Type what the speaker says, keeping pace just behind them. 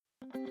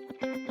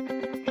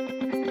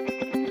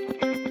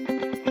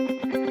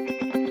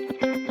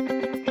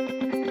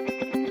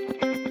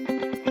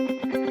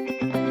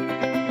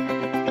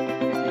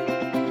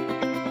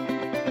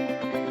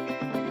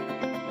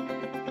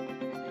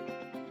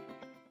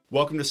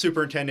Welcome to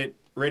Superintendent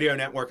Radio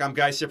Network. I'm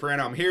Guy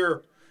Cipriano. I'm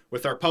here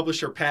with our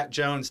publisher, Pat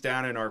Jones,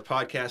 down in our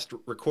podcast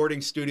recording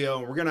studio.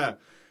 And we're going to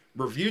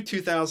review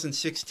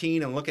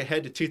 2016 and look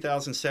ahead to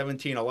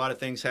 2017. A lot of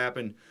things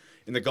happen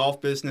in the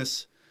golf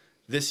business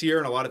this year,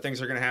 and a lot of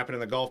things are going to happen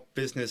in the golf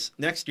business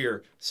next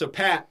year. So,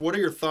 Pat, what are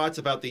your thoughts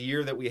about the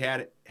year that we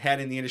had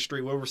in the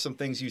industry? What were some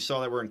things you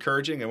saw that were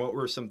encouraging, and what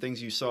were some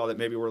things you saw that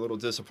maybe were a little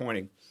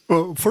disappointing?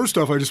 Well, first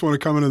off, I just want to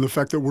comment on the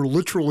fact that we're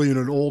literally in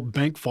an old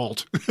bank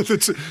vault.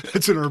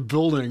 it's in our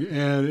building,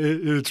 and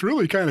it's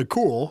really kind of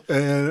cool.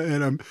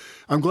 And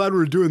I'm glad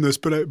we're doing this,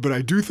 but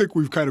I do think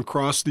we've kind of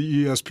crossed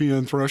the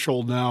ESPN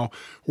threshold now,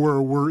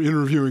 where we're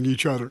interviewing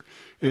each other.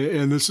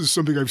 And this is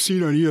something I've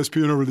seen on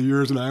ESPN over the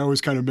years, and I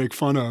always kind of make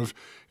fun of.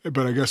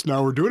 But I guess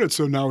now we're doing it,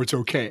 so now it's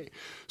okay.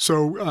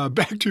 So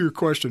back to your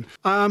question.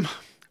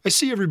 I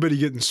see everybody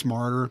getting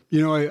smarter.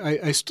 You know,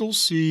 I still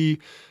see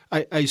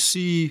I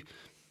see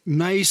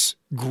nice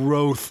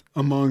growth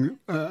among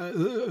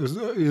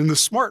in the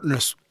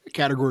smartness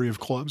category of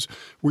clubs.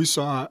 We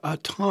saw a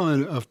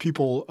ton of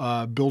people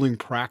building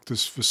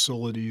practice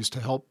facilities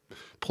to help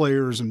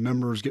players and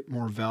members get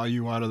more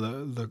value out of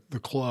the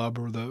club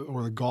or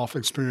the golf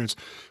experience.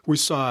 We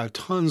saw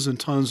tons and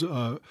tons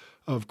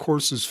of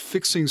courses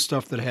fixing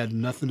stuff that had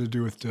nothing to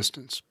do with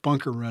distance,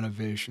 bunker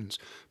renovations,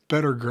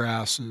 better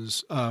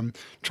grasses,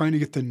 trying to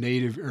get the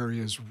native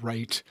areas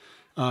right.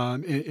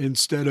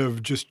 Instead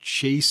of just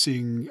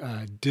chasing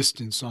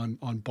distance on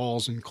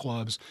balls and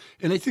clubs.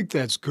 And I think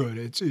that's good.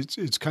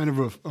 It's kind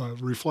of a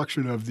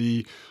reflection of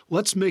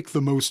let's make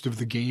the most of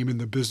the game and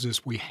the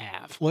business we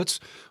have.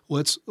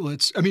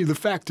 I mean, the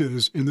fact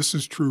is, and this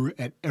is true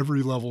at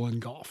every level in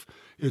golf,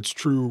 it's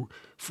true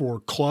for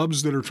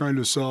clubs that are trying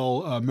to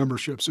sell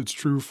memberships. It's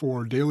true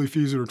for daily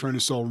fees that are trying to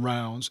sell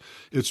rounds.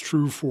 It's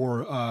true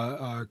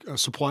for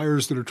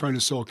suppliers that are trying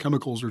to sell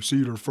chemicals or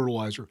seed or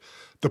fertilizer.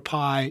 The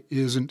pie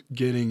isn't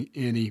getting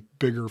any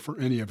bigger for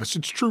any of us.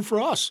 It's true for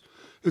us.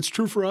 It's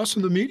true for us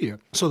in the media.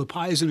 So the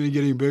pie isn't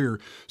getting bigger.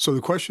 So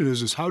the question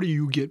is how do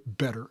you get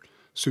better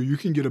so you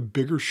can get a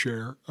bigger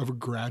share of a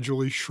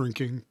gradually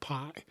shrinking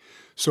pie?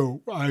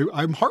 So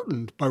I'm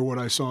heartened by what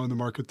I saw in the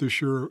market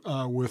this year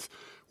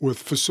with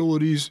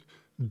facilities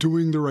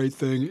doing the right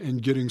thing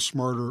and getting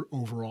smarter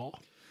overall.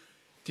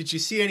 Did you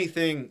see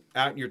anything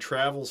out in your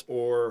travels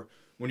or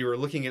when you were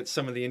looking at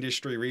some of the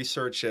industry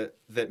research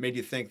that made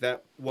you think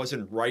that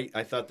wasn't right?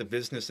 I thought the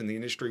business and the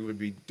industry would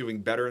be doing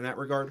better in that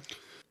regard.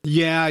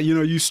 Yeah,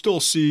 you still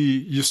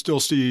see,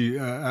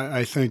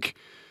 I think,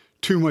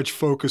 too much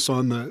focus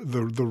on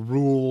the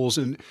rules,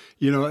 and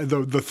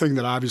the thing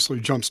that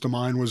obviously jumps to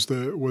mind was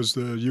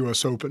the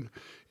U.S. Open,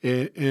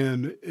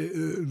 and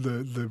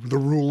the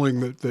ruling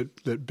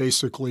that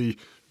basically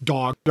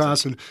dogged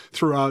Johnson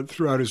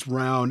throughout his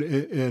round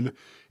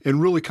and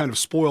really kind of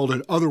spoiled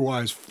an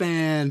otherwise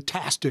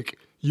fantastic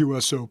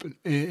U.S. Open.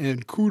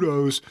 And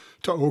kudos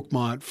to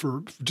Oakmont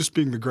for just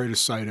being the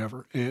greatest site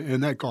ever.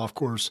 And that golf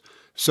course,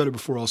 said it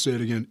before, I'll say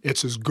it again,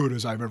 it's as good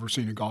as I've ever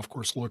seen a golf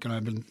course look. And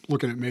I've been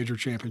looking at major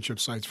championship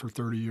sites for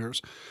 30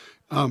 years.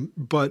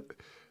 But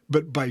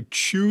by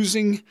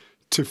choosing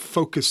to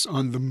focus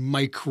on the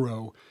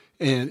micro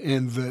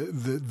and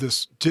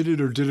this did it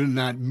or did it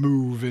not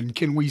move, and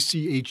can we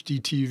see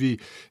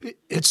HDTV,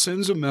 it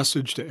sends a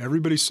message to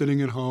everybody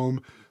sitting at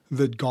home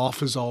that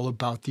golf is all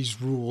about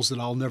these rules that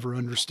I'll never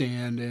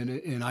understand,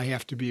 and I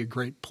have to be a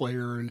great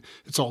player, and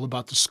it's all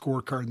about the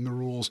scorecard and the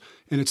rules,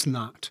 and it's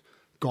not.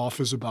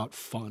 Golf is about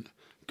fun.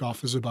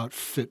 Golf is about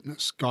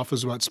fitness. Golf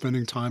is about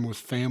spending time with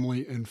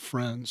family and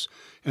friends,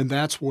 and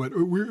that's what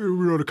we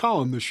wrote a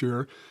column this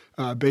year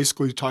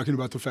basically talking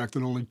about the fact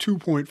that only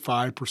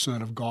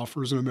 2.5% of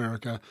golfers in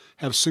America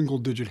have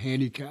single-digit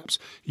handicaps,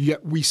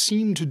 yet we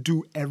seem to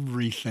do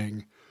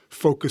everything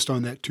focused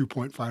on that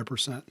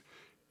 2.5%.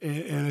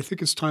 And I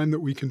think it's time that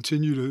we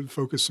continue to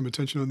focus some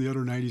attention on the other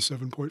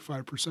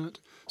 97.5%.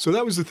 So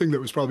that was the thing that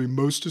was probably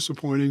most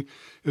disappointing,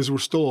 is we're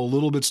still a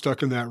little bit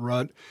stuck in that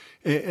rut.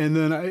 And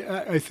then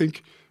I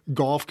think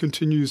golf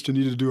continues to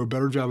need to do a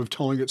better job of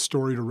telling its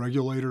story to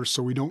regulators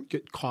so we don't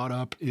get caught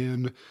up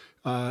in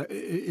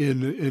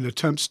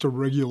attempts to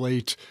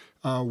regulate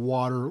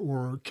water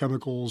or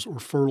chemicals or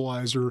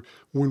fertilizer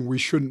when we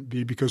shouldn't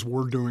be, because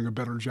we're doing a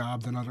better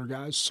job than other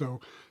guys.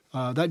 So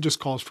that just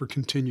calls for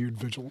continued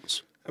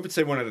vigilance. I would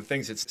say one of the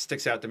things that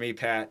sticks out to me,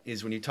 Pat,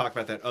 is when you talk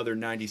about that other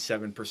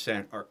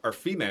 97% are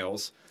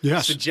females.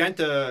 Yes.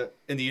 Syngenta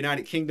in the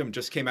United Kingdom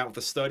just came out with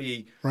a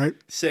study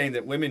saying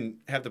that women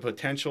have the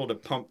potential to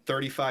pump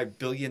 $35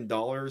 billion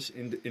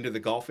into the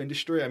golf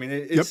industry. I mean,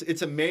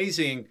 it's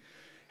amazing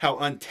how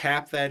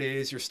untapped that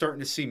is. You're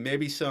starting to see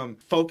maybe some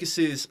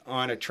focuses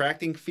on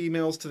attracting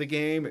females to the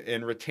game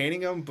and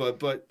retaining them,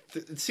 but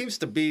it seems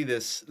to be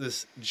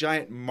this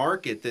giant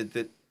market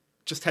that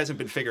just hasn't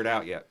been figured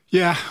out yet.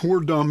 Yeah, we're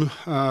dumb,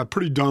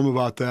 pretty dumb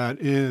about that.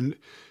 And,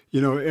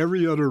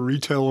 every other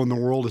retailer in the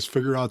world has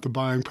figured out the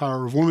buying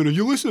power of women. If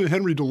you listen to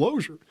Henry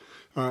Delosier.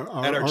 At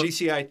our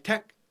GCI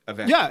Tech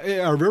event.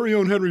 Yeah, our very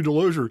own Henry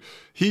Delosier,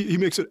 he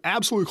makes it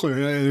absolutely clear,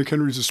 and I think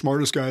Henry's the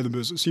smartest guy in the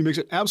business. He makes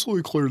it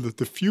absolutely clear that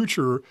the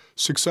future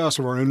success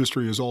of our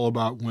industry is all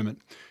about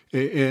women.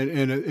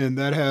 And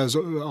that has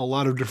a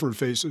lot of different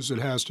faces. It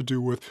has to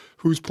do with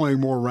who's playing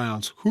more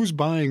rounds, who's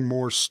buying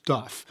more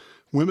stuff.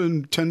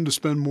 Women tend to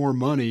spend more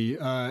money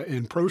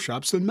in pro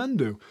shops than men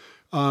do.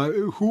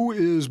 Who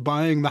is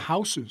buying the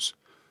houses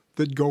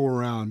that go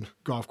around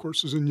golf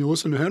courses? And you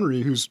listen to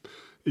Henry, who's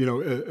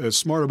as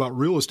smart about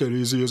real estate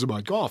as he is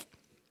about golf,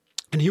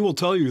 and he will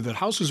tell you that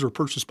houses are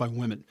purchased by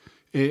women.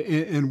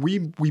 And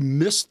we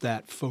missed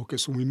that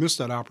focus, and we missed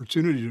that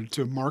opportunity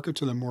to market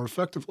to them more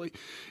effectively.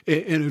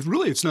 And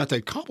it's not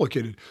that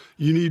complicated.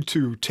 You need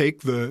to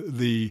take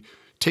the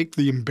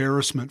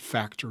embarrassment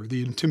factor,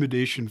 the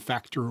intimidation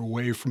factor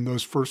away from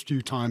those first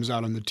few times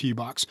out on the tee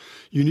box.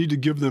 You need to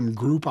give them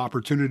group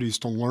opportunities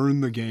to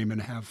learn the game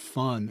and have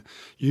fun.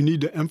 You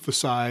need to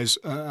emphasize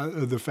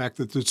the fact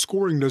that the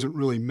scoring doesn't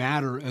really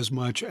matter as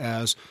much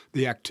as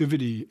the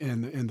activity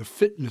and the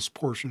fitness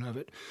portion of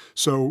it.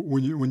 So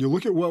when you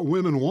look at what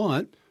women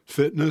want,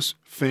 fitness,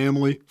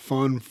 family,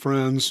 fun,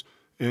 friends,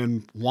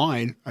 and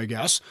wine, I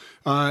guess.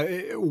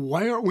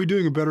 Why aren't we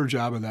doing a better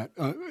job of that?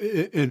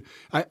 And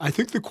I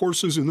think the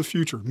courses in the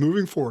future,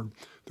 moving forward,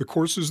 the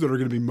courses that are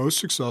going to be most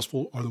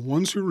successful are the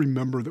ones who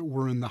remember that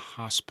we're in the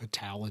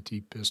hospitality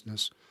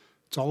business.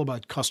 It's all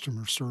about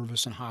customer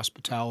service and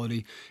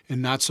hospitality,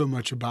 and not so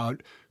much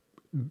about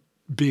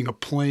being a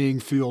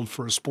playing field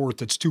for a sport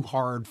that's too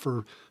hard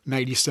for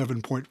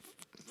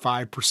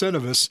 97.5%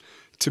 of us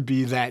to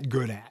be that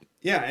good at.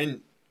 Yeah,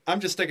 and I'm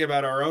just thinking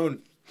about our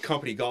own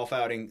company golf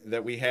outing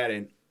that we had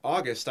in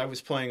August. I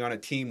was playing on a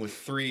team with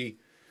 3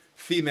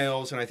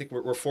 females, and I think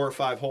we're 4 or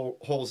 5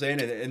 holes in,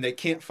 and they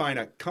can't find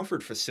a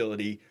comfort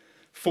facility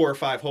 4 or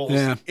 5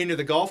 holes into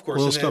the golf course.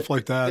 Little stuff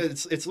like that.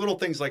 It's little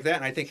things like that.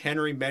 And I think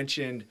Henry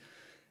mentioned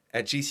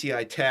at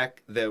GCI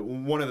Tech that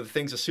one of the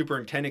things a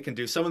superintendent can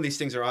do, some of these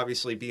things are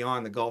obviously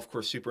beyond the golf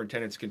course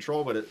superintendent's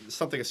control, but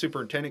something a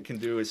superintendent can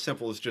do as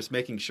simple as just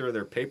making sure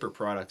there are paper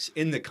products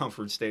in the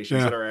comfort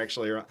stations that are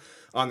actually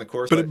on the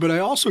course. But I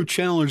also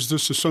challenge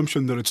this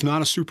assumption that it's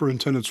not a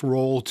superintendent's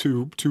role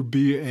to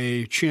be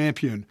a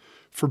champion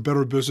for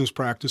better business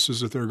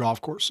practices at their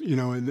golf course.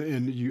 I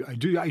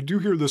do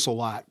hear this a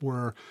lot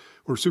where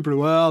that's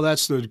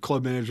the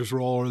club manager's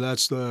role, or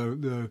that's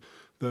the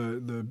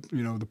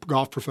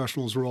golf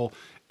professional's role.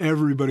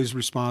 Everybody's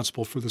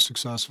responsible for the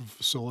success of a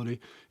facility,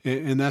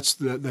 and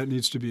that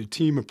needs to be a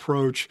team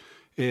approach.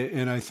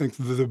 And I think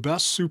the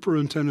best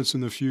superintendents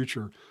in the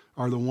future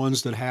are the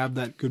ones that have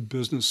that good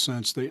business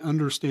sense. They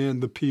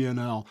understand the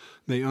P&L.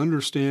 They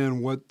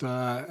understand what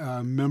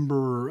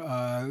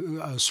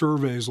member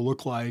surveys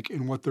look like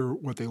and what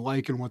they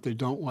like and what they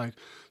don't like.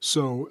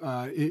 So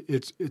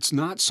it's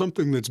not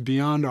something that's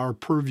beyond our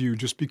purview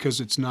just because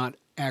it's not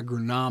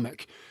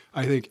agronomic.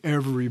 I think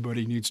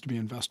everybody needs to be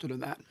invested in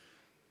that.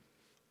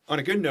 On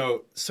a good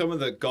note, some of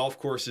the golf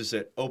courses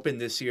that opened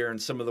this year and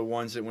some of the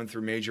ones that went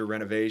through major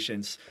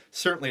renovations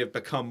certainly have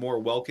become more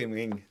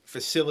welcoming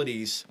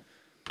facilities,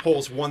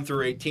 holes 1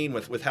 through 18,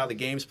 with how the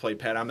game's played,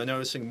 Pat. I'm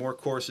noticing more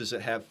courses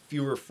that have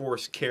fewer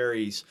forced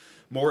carries,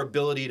 more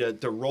ability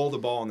to roll the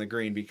ball on the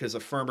green because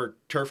of firmer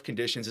turf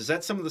conditions. Is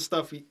that some of the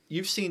stuff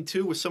you've seen,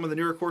 too, with some of the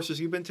newer courses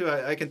you've been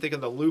to? I can think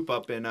of the Loop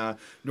up in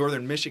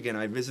northern Michigan.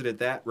 I visited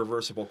that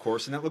reversible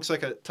course, and that looks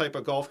like a type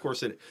of golf course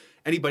that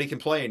anybody can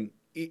play in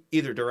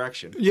either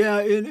direction. Yeah,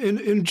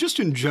 and just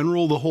in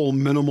general, the whole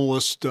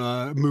minimalist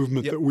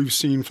movement that we've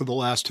seen for the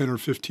last 10 or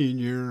 15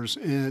 years.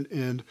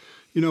 And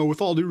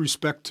with all due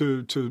respect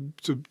to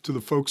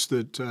the folks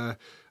that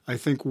I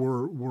think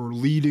were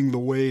leading the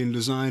way in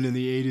design in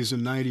the 80s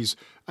and 90s,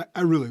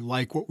 I really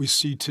like what we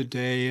see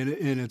today.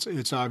 And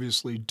it's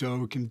obviously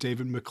Doak and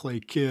David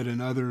McClay Kidd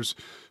and others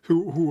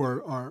who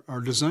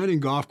are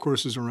designing golf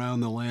courses around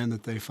the land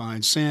that they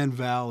find. Sand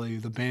Valley,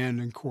 the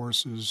Bandon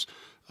courses,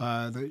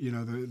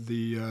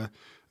 the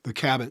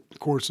Cabot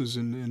courses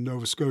in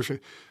Nova Scotia.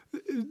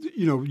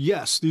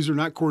 Yes, these are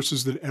not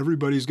courses that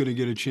everybody's going to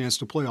get a chance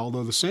to play,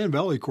 although the Sand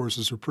Valley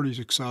courses are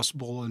pretty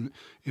accessible and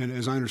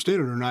as I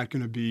understand it, are not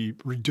going to be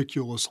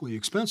ridiculously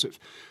expensive.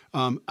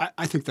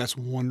 I think that's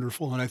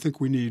wonderful, and I think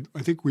we need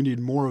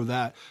more of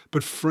that.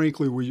 But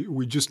frankly,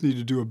 we just need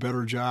to do a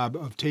better job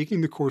of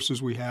taking the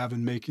courses we have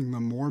and making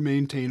them more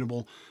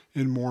maintainable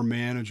and more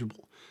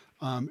manageable.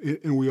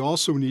 And we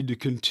also need to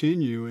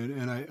continue,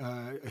 and I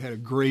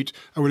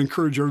would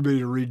encourage everybody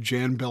to read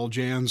Jan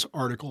Beljan's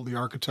article, the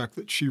architect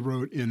that she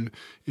wrote in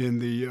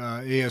the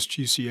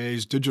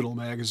ASGCA's digital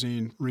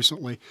magazine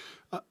recently,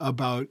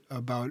 about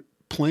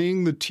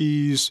playing the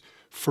tees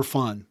for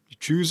fun,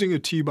 choosing a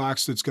tee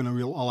box that's going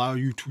to allow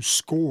you to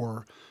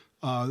score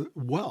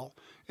well.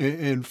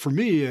 And for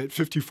me, at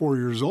 54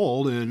 years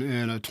old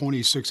and a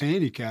 26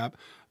 handicap,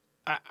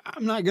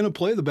 I'm not going to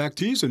play the back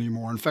tees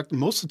anymore. In fact,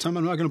 most of the time,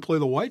 I'm not going to play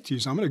the white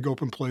tees. I'm going to go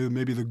up and play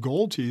maybe the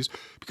gold tees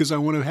because I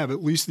want to have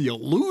at least the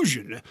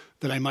illusion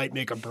that I might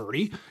make a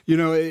birdie,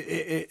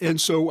 and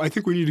so I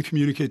think we need to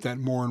communicate that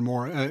more and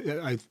more.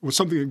 I was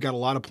something that got a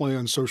lot of play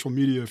on social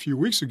media a few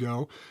weeks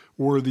ago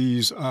were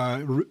these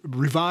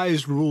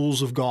revised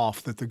rules of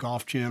golf that the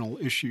Golf Channel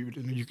issued.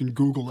 And you can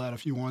Google that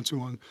if you want to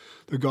on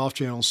the Golf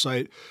Channel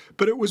site.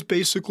 But it was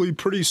basically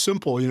pretty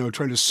simple,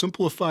 trying to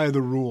simplify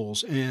the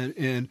rules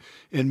and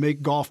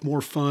make golf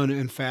more fun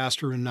and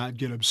faster and not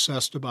get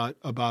obsessed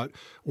about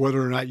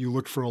whether or not you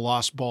looked for a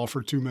lost ball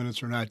for 2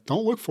 minutes or not.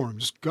 Don't look for them.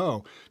 Just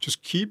go.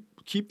 Just keep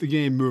the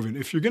game moving.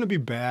 If you're going to be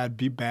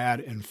bad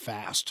and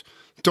fast.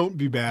 Don't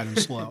be bad and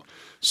slow.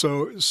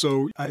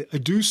 So I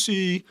do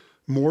see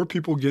more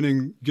people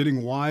getting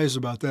wise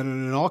about that.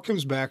 And it all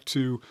comes back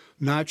to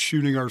not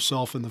shooting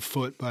ourselves in the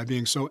foot by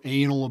being so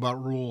anal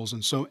about rules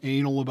and so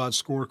anal about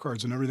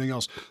scorecards and everything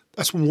else.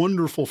 That's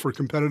wonderful for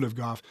competitive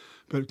golf,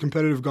 but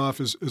competitive golf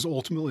is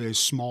ultimately a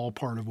small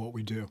part of what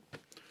we do.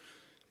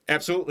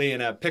 Absolutely,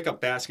 and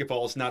pickup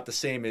basketball is not the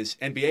same as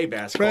NBA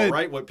basketball,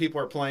 right? What people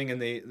are playing in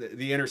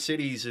the inner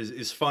cities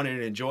is fun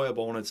and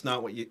enjoyable, and it's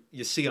not what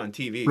you see on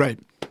TV. Right.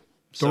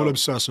 Don't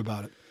obsess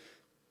about it.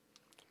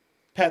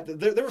 Pat,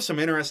 there were some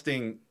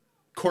interesting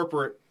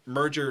corporate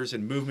mergers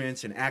and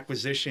movements and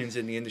acquisitions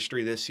in the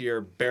industry this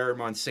year. Bayer,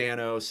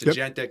 Monsanto,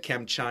 Syngenta,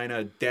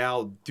 ChemChina,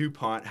 Dow,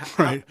 DuPont.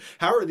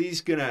 How are these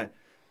going to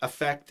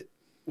affect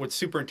what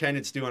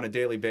superintendents do on a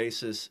daily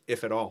basis,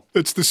 if at all?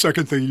 It's the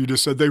second thing you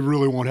just said. They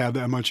really won't have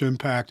that much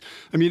impact.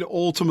 I mean,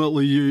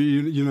 ultimately,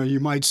 you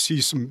might see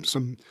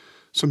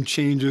some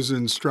changes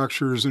in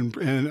structures and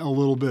a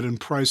little bit in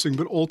pricing,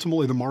 but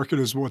ultimately the market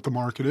is what the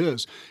market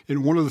is.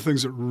 And one of the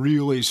things that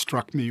really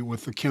struck me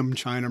with the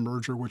ChemChina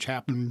merger, which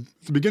happened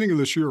at the beginning of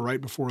this year, right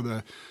before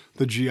the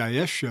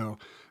GIS show,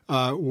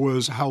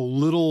 was how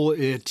little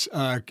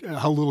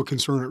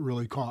concern it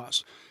really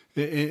caused.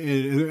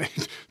 And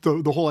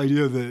the whole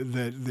idea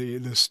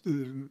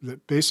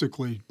that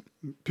basically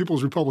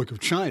People's Republic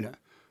of China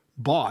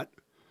bought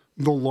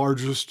the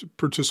largest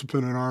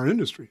participant in our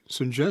industry,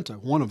 Syngenta,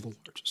 one of the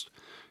largest.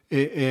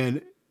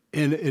 And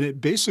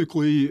it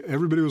basically,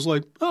 everybody was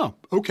like, oh,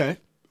 okay,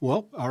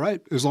 well, all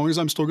right, as long as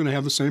I'm still going to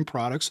have the same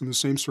products and the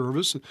same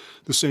service,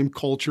 the same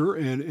culture,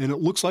 and it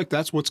looks like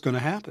that's what's going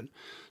to happen.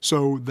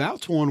 So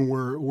that's one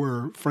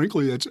where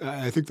frankly,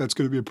 I think that's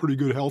going to be a pretty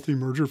good, healthy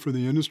merger for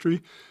the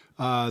industry.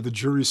 The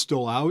jury's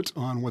still out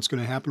on what's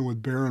going to happen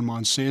with Bayer and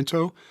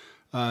Monsanto.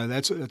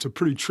 That's a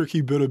pretty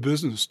tricky bit of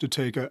business to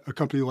take a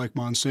company like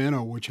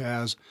Monsanto, which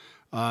has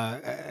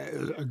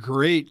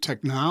great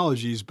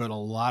technologies but a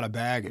lot of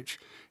baggage,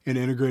 and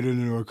integrate it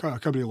into a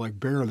company like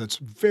Bayer that's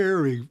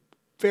very,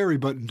 very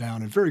buttoned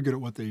down and very good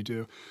at what they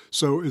do.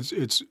 So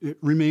it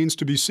remains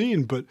to be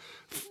seen. But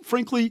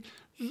frankly,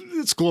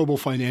 it's global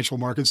financial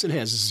markets. It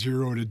has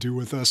zero to do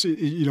with us.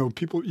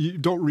 People, you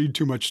don't read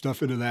too much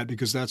stuff into that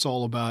because that's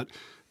all about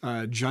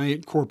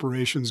giant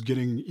corporations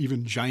getting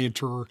even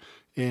gianter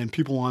and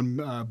people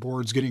on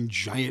boards getting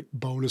giant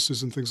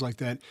bonuses and things like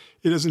that.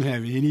 It doesn't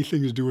have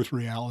anything to do with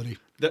reality.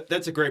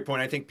 That's a great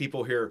point. I think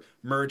people hear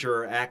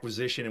merger or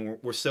acquisition, and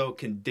we're so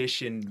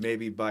conditioned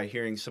maybe by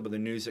hearing some of the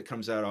news that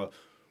comes out of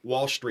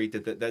Wall Street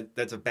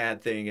that's a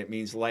bad thing. It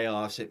means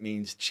layoffs. It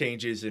means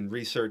changes in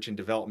research and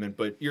development.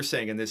 But you're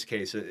saying in this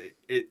case,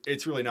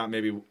 it's really not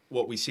maybe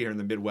what we see here in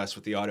the Midwest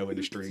with the auto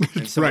industry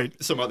and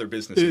some other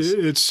businesses.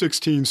 It's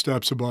 16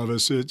 steps above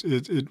us.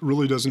 It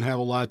really doesn't have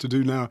a lot to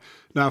do. Now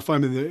if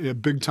I'm in a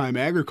big-time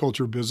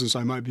agriculture business,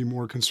 I might be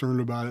more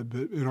concerned about it.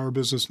 But in our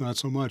business, not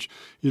so much.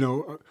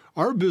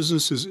 Our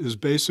business is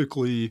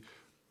basically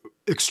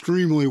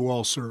extremely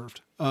well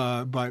served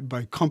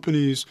by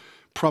companies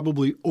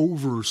probably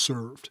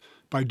overserved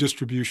by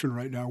distribution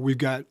right now. We've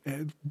got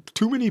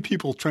too many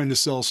people trying to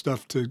sell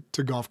stuff to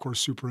golf course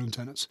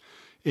superintendents.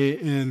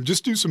 And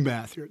just do some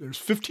math here. There's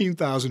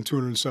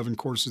 15,207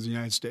 courses in the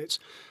United States.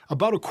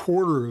 About a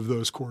quarter of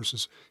those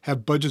courses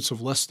have budgets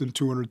of less than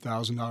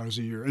 $200,000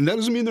 a year. And that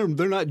doesn't mean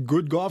they're not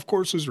good golf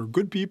courses or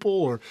good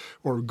people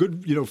or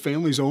good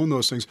families own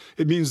those things.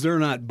 It means they're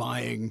not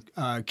buying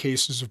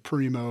cases of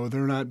Primo.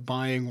 They're not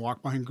buying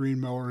walk behind green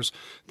mowers.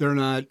 They're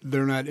not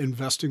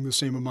investing the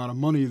same amount of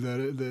money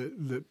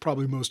that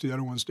probably most of the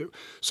other ones do.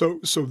 So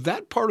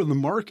that part of the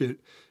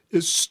market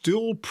is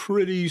still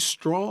pretty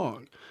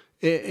strong.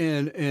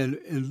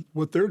 And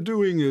what they're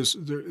doing is,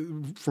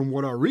 from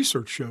what our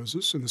research shows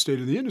us in the state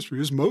of the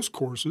industry, is most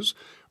courses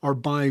are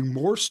buying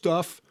more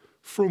stuff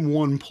from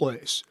one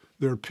place.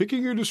 They're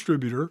picking a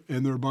distributor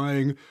and they're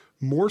buying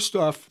more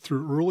stuff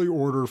through early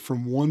order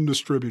from one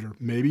distributor,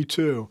 maybe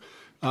two.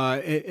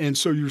 And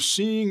so you're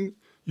seeing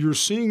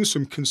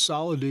some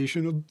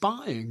consolidation of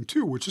buying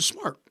too, which is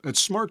smart. It's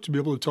smart to be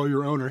able to tell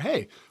your owner,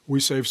 hey, we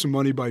save some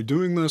money by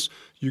doing this.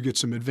 You get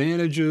some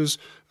advantages.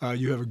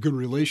 You have a good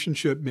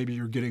relationship. Maybe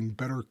you're getting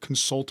better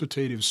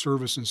consultative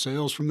service and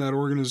sales from that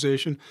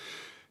organization.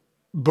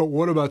 But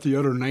what about the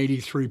other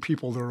 93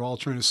 people that are all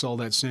trying to sell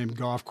that same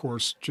golf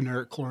course,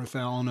 generic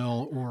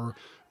chlorothalonil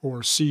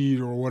or seed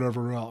or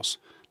whatever else?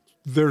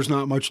 there's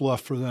not much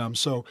left for them.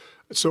 So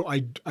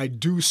I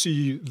do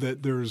see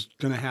that there's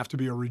going to have to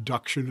be a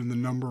reduction in the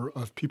number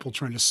of people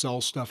trying to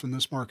sell stuff in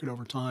this market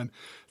over time.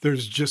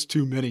 There's just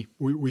too many.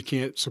 We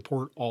can't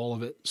support all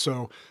of it.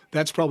 So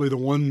that's probably the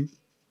one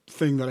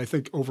thing that I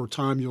think over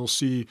time you'll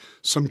see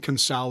some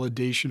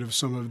consolidation of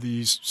some of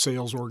these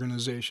sales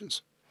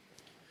organizations.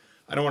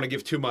 I don't want to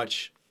give too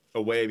much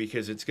away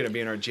because it's going to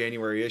be in our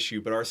January issue,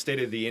 but our state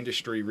of the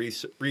industry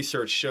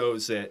research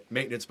shows that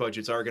maintenance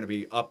budgets are going to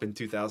be up in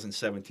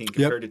 2017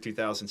 compared to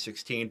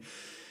 2016.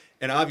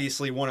 And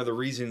obviously one of the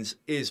reasons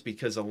is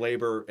because of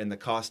labor and the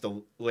cost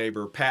of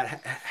labor.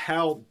 Pat,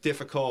 how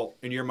difficult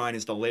in your mind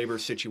is the labor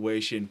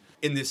situation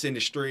in this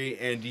industry?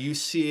 And do you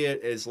see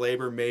it as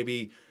labor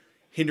maybe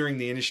hindering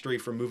the industry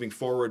from moving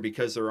forward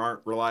because there aren't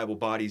reliable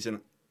bodies in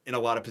a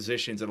lot of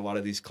positions in a lot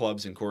of these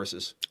clubs and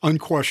courses?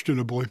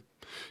 Unquestionably.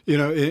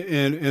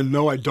 And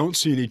no, I don't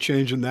see any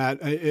change in that,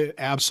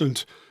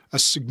 absent a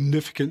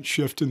significant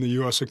shift in the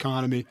U.S.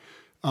 economy.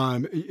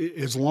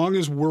 As long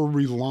as we're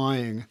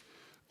relying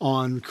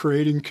on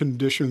creating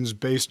conditions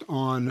based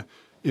on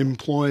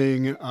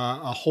employing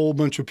a whole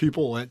bunch of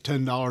people at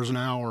 $10 an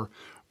hour,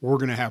 we're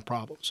going to have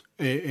problems.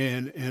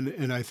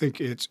 And I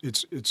think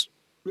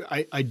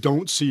I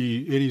don't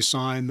see any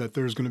sign that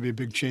there's going to be a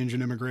big change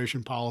in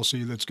immigration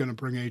policy that's going to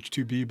bring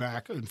H-2B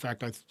back. In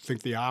fact, I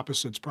think the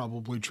opposite's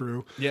probably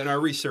true. Yeah, and our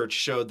research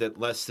showed that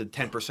less than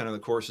 10% of the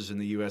courses in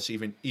the U.S.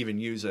 even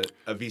use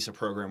a visa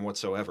program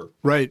whatsoever.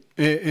 Right,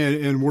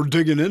 and we're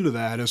digging into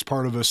that as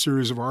part of a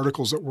series of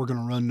articles that we're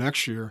going to run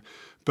next year.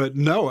 But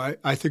no,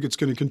 I think it's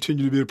going to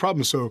continue to be a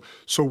problem. So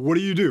what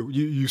do?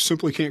 You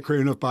simply can't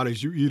create enough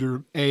bodies. You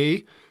either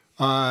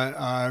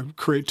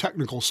create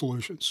technical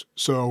solutions.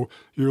 So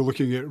you're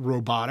looking at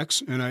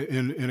robotics, and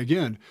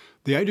again,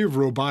 the idea of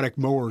robotic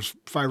mowers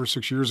 5 or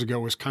 6 years ago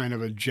was kind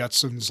of a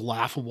Jetsons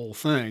laughable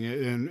thing,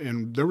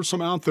 and there were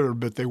some out there,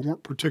 but they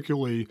weren't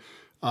particularly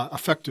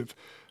effective.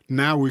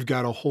 Now we've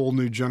got a whole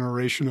new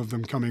generation of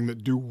them coming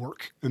that do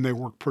work, and they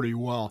work pretty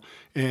well.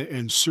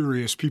 And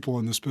serious people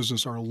in this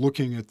business are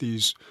looking at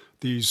these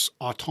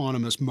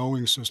autonomous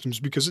mowing systems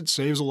because it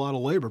saves a lot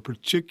of labor,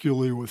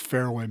 particularly with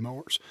fairway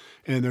mowers.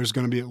 And there's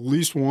going to be at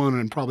least one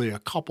and probably a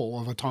couple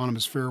of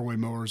autonomous fairway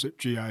mowers at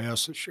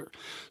GIS this year.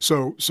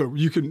 So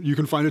you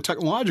can find a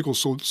technological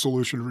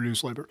solution to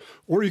reduce labor,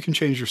 or you can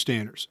change your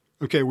standards.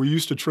 Okay, we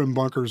used to trim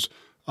bunkers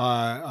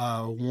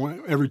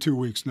every 2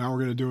 weeks. Now we're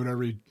going to do it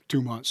every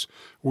 2 months.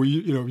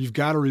 You've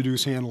got to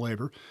reduce hand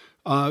labor,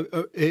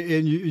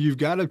 and you've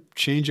got to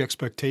change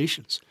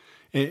expectations,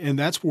 and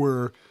that's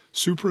where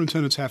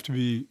superintendents have to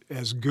be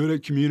as good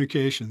at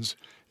communications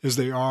as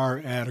they are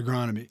at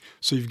agronomy.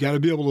 So you've got to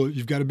be able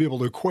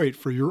to equate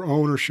for your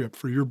ownership,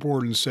 for your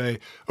board, and say,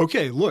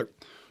 okay, look,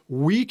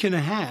 we can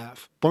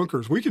have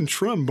bunkers. We can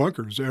trim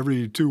bunkers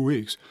every 2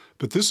 weeks,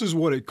 but this is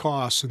what it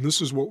costs, and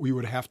this is what we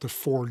would have to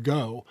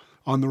forego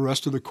on the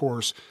rest of the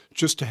course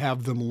just to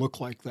have them look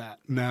like that.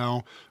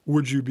 Now,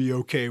 would you be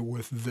okay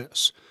with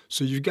this?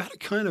 So you've got to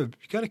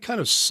kind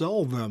of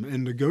sell them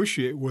and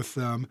negotiate with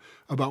them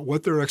about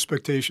what their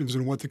expectations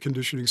and what the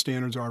conditioning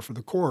standards are for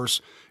the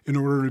course in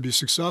order to be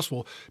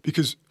successful.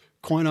 Because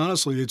quite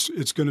honestly,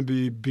 it's going to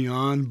be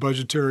beyond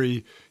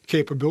budgetary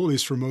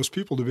capabilities for most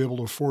people to be able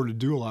to afford to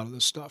do a lot of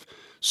this stuff.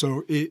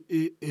 So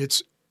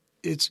it's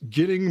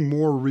getting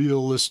more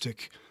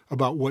realistic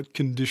about what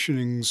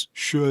conditionings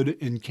should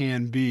and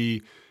can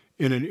be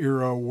in an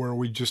era where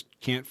we just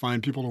can't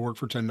find people to work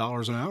for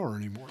 $10 an hour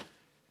anymore.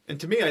 And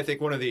to me, I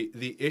think one of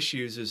the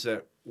issues is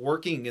that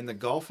working in the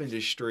golf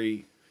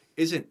industry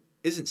isn't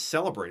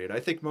celebrated. I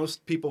think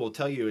most people will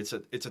tell you it's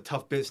a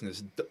tough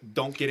business.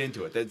 Don't get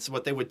into it. That's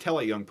what they would tell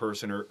a young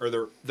person or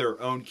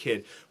their own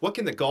kid. What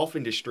can the golf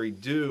industry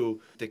do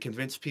to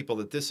convince people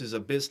that this is a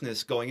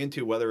business going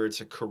into, whether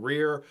it's a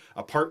career,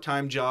 a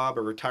part-time job,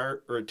 a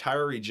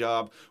retiree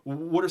job?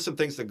 What are some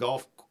things the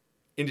golf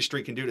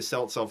industry can do to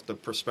sell itself to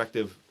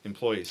prospective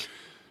employees?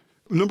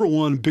 Number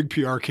one, big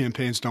PR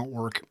campaigns don't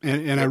work.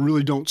 And I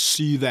really don't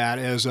see that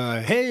as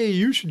a, hey,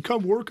 you should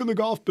come work in the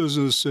golf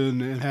business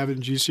and have it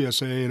in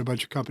GCSA and a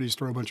bunch of companies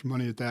throw a bunch of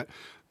money at that.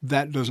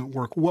 That doesn't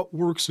work. What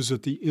works is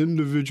at the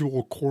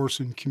individual course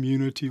and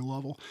community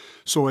level.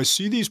 So I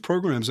see these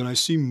programs, and I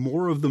see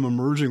more of them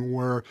emerging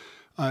where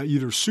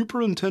either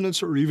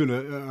superintendents or even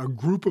a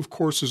group of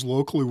courses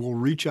locally will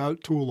reach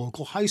out to a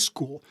local high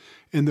school,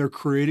 and they're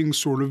creating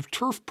sort of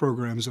turf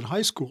programs at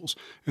high schools,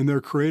 and they're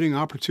creating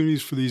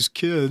opportunities for these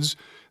kids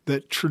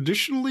that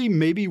traditionally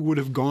maybe would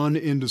have gone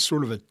into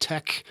sort of a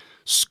tech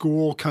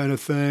school kind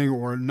of thing,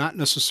 or not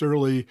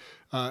necessarily,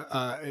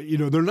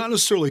 they're not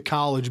necessarily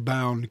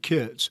college-bound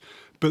kids.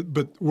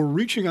 But we're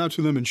reaching out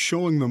to them and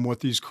showing them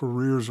what these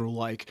careers are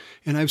like.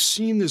 And I've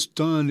seen this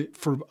done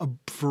for a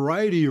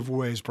variety of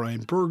ways.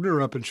 Brian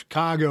Bergner up in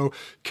Chicago.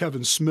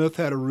 Kevin Smith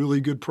had a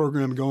really good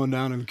program going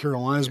down in the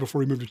Carolinas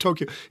before he moved to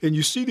Tokyo. And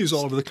you see these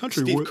all over the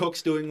country. Steve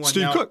Cook's doing one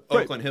now,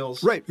 Oakland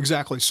Hills. Right,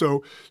 exactly.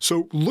 So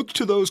look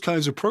to those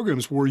kinds of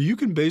programs where you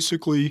can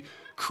basically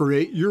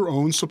create your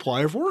own supply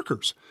of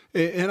workers.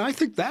 And I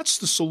think that's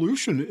the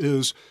solution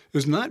is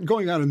not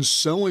going out and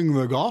selling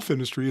the golf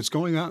industry. It's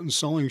going out and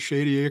selling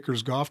Shady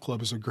Acres Golf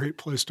Club is a great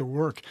place to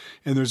work.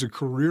 And there's a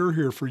career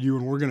here for you,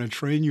 and we're going to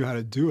train you how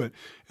to do it.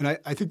 And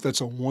I think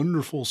that's a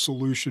wonderful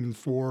solution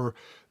for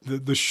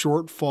the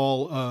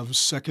shortfall of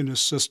second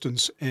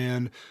assistants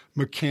and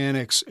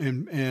mechanics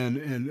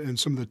and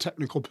some of the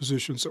technical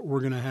positions that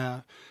we're going to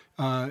have.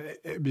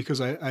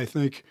 Because I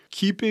think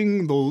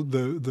keeping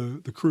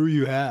the crew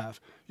you have,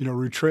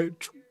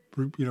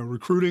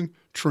 recruiting,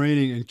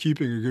 training, and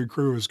keeping a good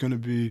crew is going to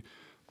be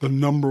the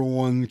number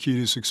one key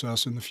to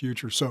success in the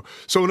future. So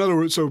in other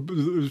words,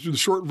 the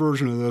short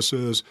version of this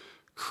is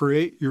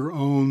create your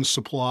own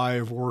supply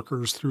of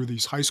workers through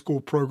these high school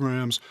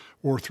programs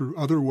or through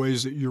other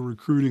ways that you're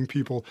recruiting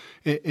people,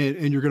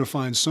 and you're going to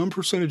find some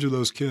percentage of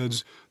those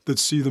kids that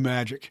see the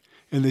magic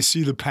and they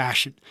see the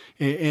passion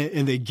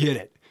and they get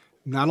it.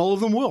 Not all of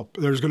them will.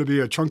 There's going to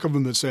be a chunk of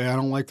them that say, I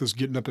don't like this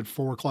getting up at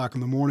 4 o'clock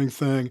in the morning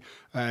thing.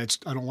 I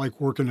don't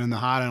like working in the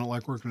hot. I don't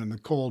like working in the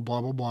cold,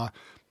 blah, blah, blah.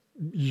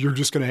 You're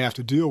just going to have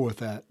to deal with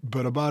that.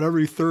 But about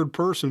every third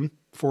person,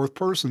 fourth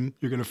person,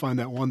 you're going to find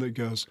that one that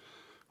goes,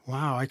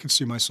 wow, I could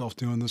see myself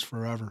doing this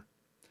forever.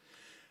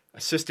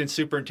 Assistant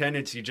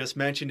superintendents, you just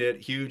mentioned it.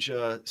 Huge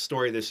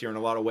story this year in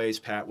a lot of ways,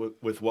 Pat,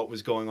 with what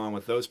was going on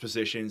with those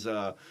positions.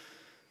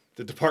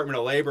 The Department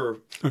of Labor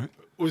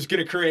was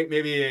going to create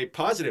maybe a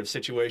positive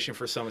situation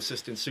for some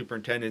assistant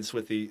superintendents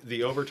with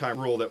the overtime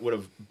rule that would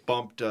have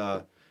bumped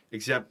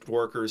exempt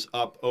workers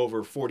up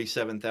over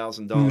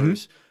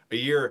 $47,000 a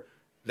year.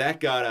 That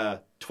got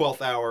a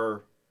 12th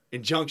hour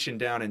injunction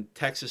down in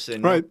Texas,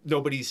 and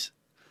nobody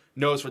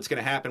knows what's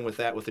going to happen with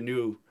that with the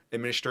new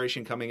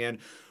administration coming in.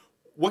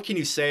 What can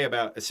you say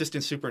about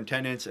assistant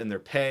superintendents and their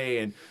pay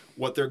and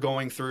what they're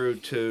going through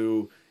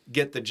to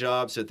get the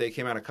jobs that they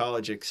came out of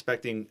college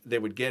expecting they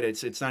would get?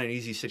 It's not an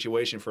easy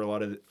situation for a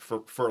lot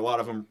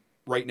of them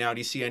right now. Do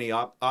you see any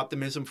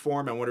optimism for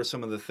them, and what are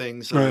some of the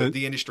things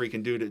the industry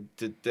can do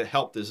to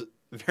help this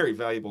very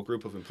valuable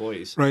group of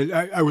employees? Right.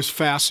 I was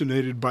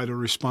fascinated by the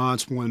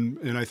response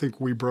and I think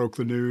we broke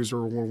the news,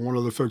 or were one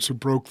of the folks who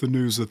broke the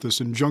news that this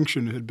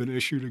injunction had been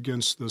issued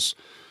against this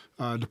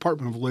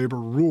Department of Labor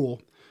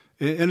rule.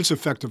 And it's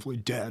effectively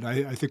dead.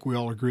 I think we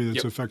all agree that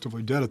it's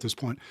effectively dead at this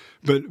point.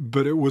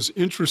 But it was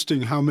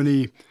interesting how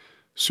many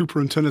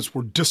superintendents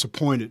were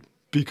disappointed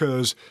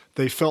because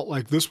they felt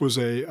like this was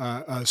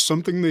a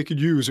something they could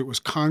use. It was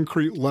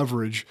concrete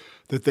leverage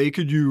that they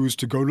could use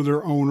to go to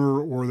their owner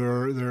or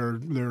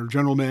their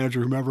general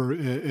manager, whomever,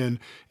 and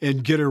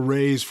get a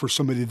raise for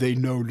somebody they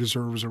know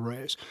deserves a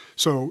raise.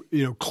 So,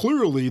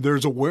 clearly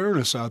there's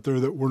awareness out there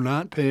that we're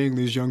not paying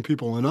these young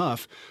people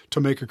enough to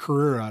make a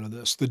career out of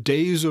this. The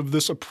days of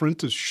this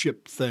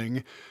apprenticeship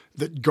thing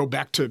that go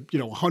back to,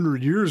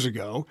 100 years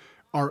ago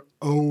are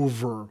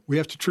over. We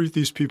have to treat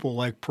these people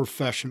like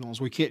professionals.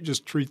 We can't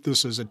just treat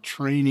this as a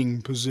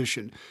training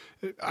position.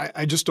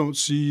 I just don't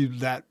see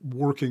that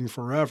working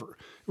forever,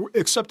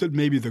 except at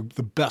maybe the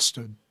best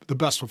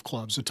of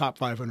clubs, the top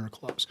 500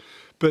 clubs.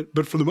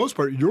 But for the most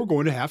part, you're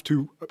going to have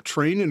to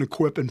train and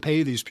equip and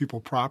pay these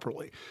people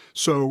properly.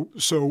 So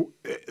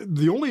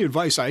the only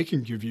advice I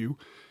can give you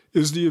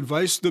is the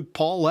advice that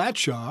Paul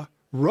Latshaw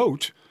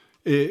wrote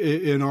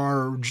in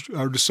our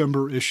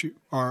December issue,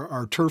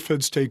 our Turf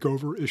Heads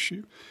Takeover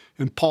issue.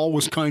 And Paul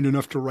was kind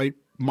enough to write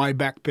my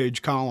back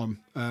page column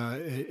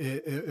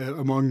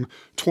among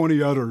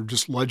 20 other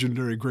just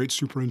legendary great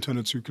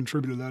superintendents who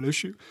contributed to that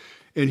issue.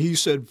 And he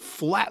said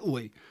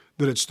flatly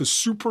that it's the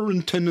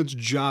superintendent's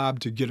job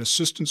to get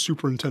assistant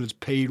superintendents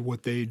paid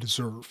what they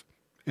deserve.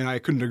 And I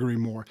couldn't agree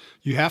more.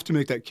 You have to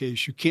make that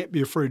case. You can't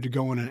be afraid to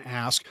go in and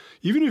ask.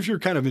 Even if you're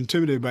kind of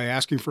intimidated by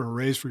asking for a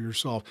raise for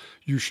yourself,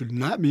 you should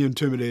not be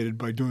intimidated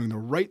by doing the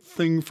right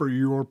thing for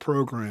your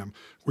program,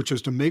 which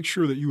is to make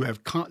sure that you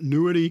have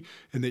continuity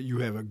and that you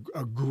have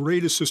a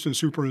great assistant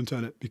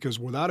superintendent. Because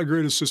without a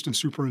great assistant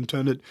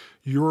superintendent,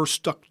 you're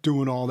stuck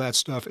doing all that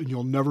stuff and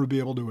you'll never be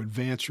able to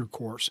advance your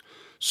course.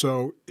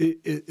 So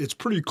it's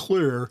pretty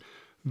clear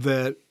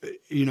that,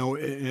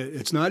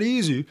 it's not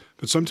easy,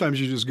 but sometimes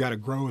you just got to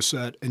grow a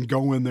set and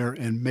go in there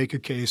and make a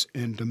case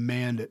and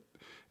demand it.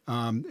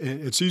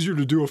 It's easier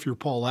to do if you're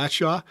Paul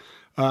Latshaw,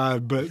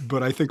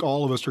 but I think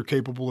all of us are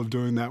capable of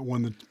doing that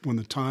when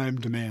the time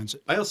demands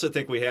it. I also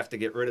think we have to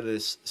get rid of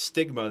this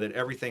stigma that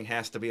everything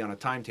has to be on a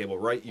timetable,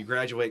 right? You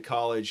graduate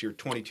college, you're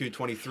 22,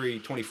 23,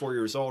 24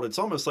 years old. It's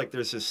almost like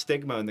there's this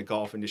stigma in the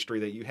golf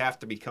industry that you have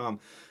to become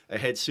a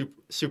head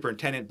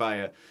superintendent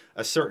by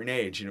a certain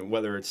age,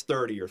 whether it's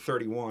 30 or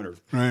 31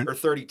 or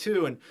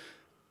 32. And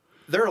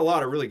there are a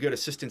lot of really good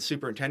assistant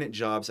superintendent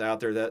jobs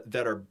out there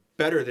that are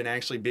better than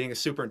actually being a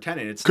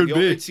superintendent. It's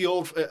the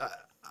old.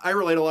 I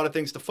relate a lot of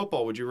things to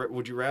football. Would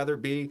you rather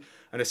be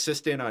an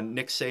assistant on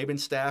Nick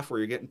Saban's staff where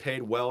you're getting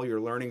paid well,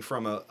 you're learning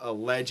from a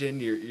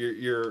legend,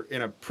 you're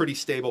in a pretty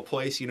stable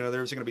place,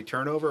 there's going to be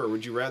turnover, or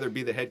would you rather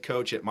be the head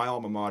coach at my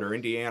alma mater,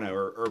 Indiana,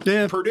 or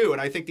Purdue?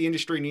 And I think the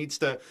industry needs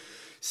to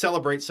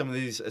celebrate some of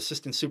these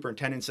assistant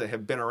superintendents that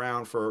have been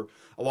around for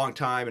a long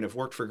time and have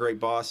worked for great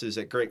bosses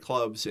at great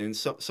clubs, and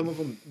some of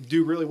them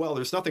do really well.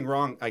 There's nothing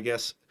wrong, I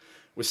guess,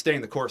 with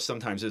staying the course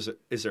sometimes,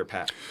 is there,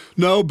 Pat?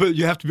 No, but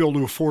you have to be able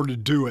to afford to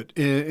do it.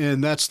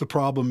 And that's the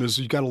problem is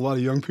you got a lot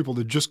of young people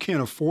that just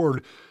can't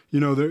afford.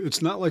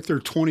 It's not like they're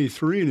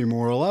 23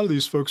 anymore. A lot of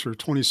these folks are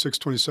 26,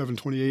 27,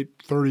 28,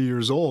 30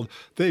 years old.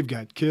 They've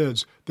got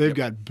kids. They've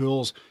got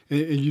bills. And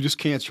you just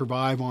can't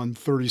survive on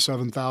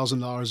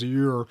 $37,000 a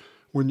year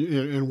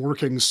and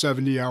working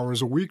 70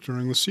 hours a week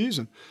during the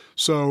season.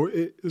 So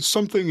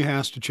something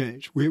has to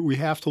change. We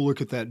have to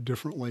look at that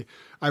differently.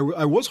 I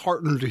was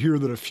heartened to hear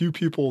that a few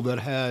people that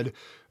had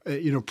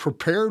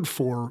prepared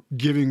for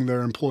giving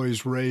their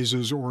employees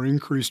raises or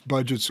increased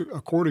budgets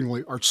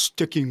accordingly are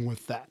sticking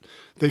with that.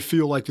 They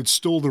feel like it's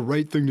still the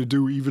right thing to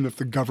do even if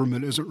the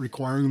government isn't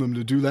requiring them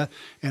to do that.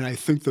 And I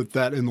think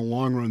that in the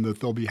long run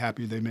that they'll be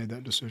happy they made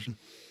that decision.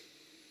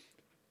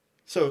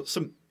 So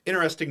some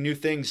interesting new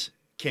things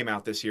came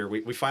out this year.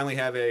 We finally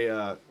have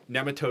a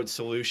nematode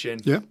solution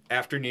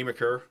after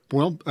Nemaker.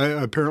 Well,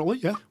 apparently,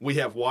 yeah. We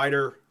have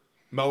wider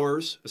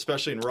mowers,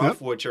 especially in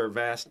rough, which are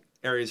vast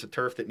areas of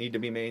turf that need to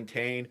be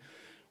maintained.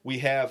 We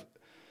have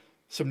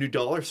some new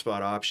dollar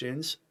spot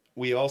options.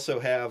 We also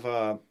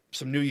have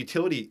some new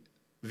utility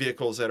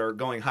vehicles that are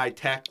going high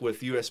tech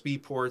with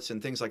USB ports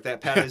and things like that.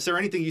 Pat, is there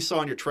anything you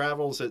saw in your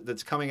travels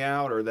that's coming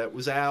out or that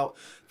was out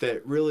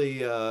that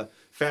really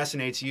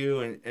fascinates you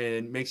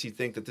and makes you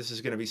think that this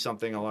is going to be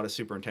something a lot of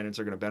superintendents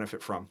are going to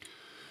benefit from?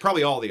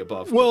 Probably all the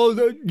above.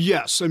 Well,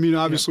 yes. I mean,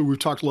 obviously, we've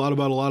talked a lot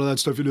about a lot of that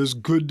stuff. It is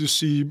good to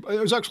see.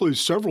 There's actually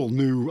several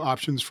new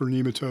options for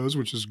nematodes,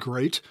 which is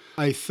great.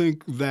 I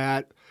think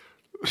that,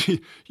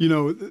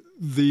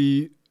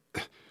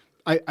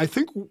 I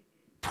think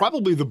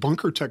probably the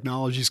bunker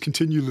technologies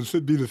continue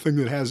to be the thing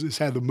that has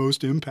had the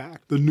most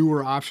impact. The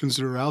newer options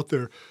that are out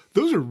there,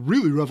 those are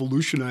really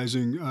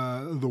revolutionizing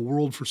the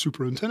world for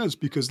superintendents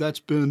because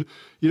that's been,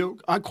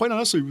 quite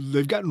honestly,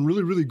 they've gotten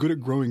really, really good at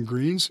growing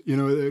greens.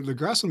 The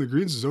grass on the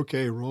greens is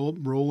okay,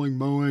 rolling,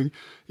 mowing.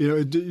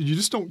 You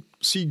just don't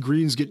see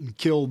greens getting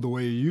killed the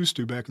way you used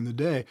to back in the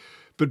day.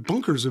 But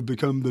bunkers have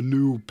become the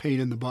new pain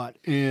in the butt.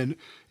 And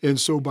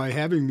so by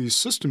having these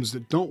systems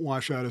that don't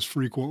wash out as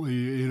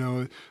frequently,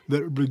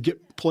 that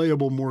get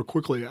playable more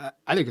quickly,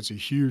 I think it's a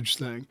huge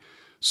thing.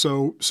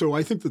 So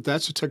I think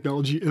that's a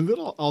technology. And then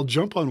I'll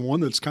jump on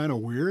one that's kind of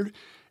weird.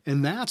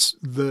 And that's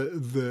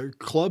the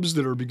clubs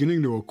that are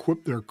beginning to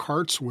equip their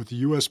carts with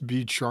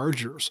USB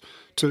chargers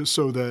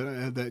so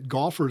that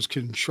golfers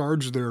can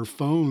charge their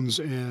phones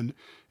and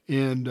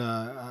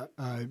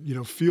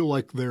feel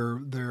like their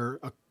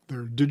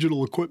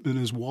digital equipment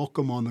is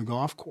welcome on the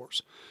golf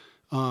course.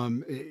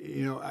 I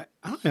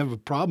don't have a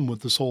problem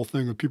with this whole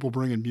thing of people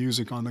bringing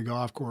music on the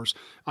golf course.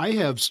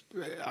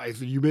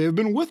 You may have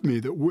been with me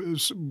that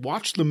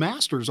watched the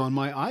Masters on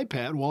my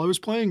iPad while I was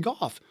playing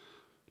golf.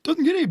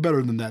 Doesn't get any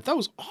better than that. That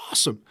was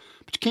awesome.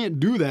 But you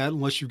can't do that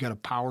unless you've got a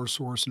power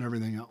source and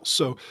everything else.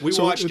 So we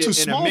watched it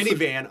in a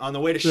minivan on the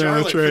way to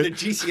Charlotte for the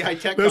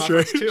GCI Tech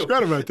Conference too.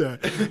 Forgot about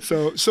that.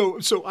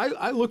 So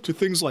I look to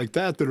things like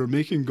that are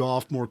making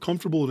golf more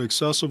comfortable and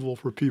accessible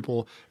for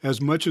people as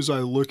much as I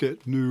look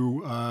at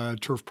new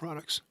turf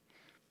products.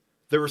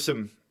 There were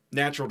some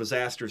natural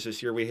disasters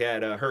this year. We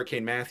had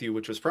Hurricane Matthew,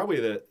 which was probably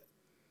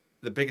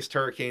the biggest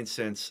hurricane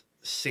since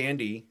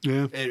Sandy,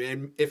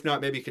 and if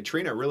not maybe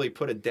Katrina, really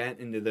put a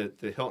dent into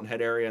the Hilton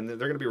Head area, and they're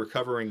going to be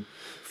recovering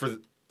for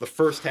the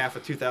first half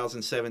of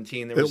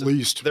 2017.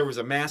 There was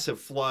a massive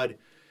flood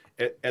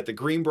at the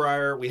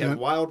Greenbrier. We had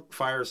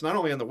wildfires not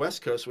only on the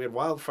West Coast, we had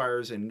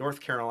wildfires in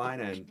North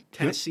Carolina and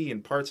Tennessee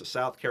and parts of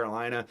South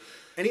Carolina.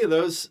 Any of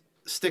those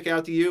stick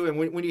out to you? And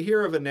when you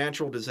hear of a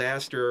natural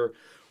disaster,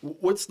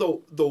 what's the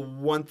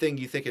one thing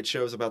you think it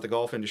shows about the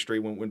golf industry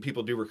when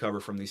people do recover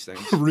from these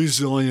things?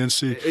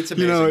 Resiliency. It's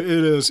amazing. It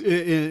is.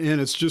 And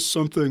it's just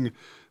something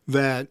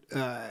that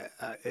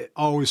it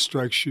always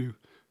strikes you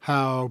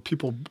how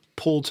people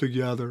pull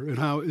together and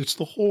how it's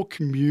the whole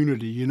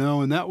community,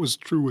 and that was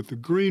true with the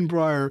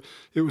Greenbrier.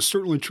 It was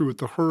certainly true with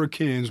the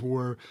hurricanes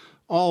where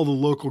all the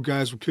local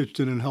guys were pitched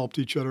in and helped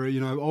each other.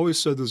 I've always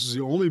said this is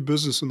the only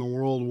business in the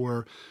world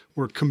where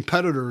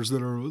competitors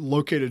that are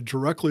located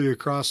directly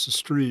across the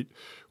street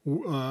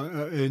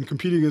and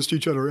competing against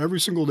each other every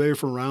single day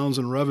for rounds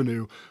and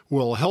revenue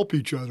will help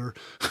each other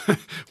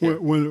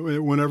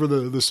whenever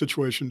the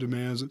situation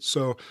demands it.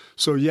 So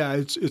yeah,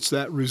 it's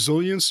that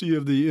resiliency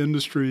of the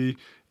industry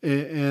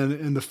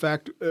and the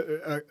fact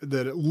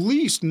that at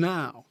least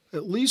now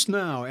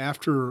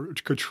after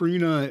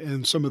Katrina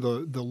and some of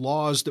the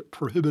laws that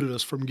prohibited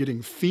us from getting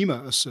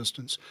FEMA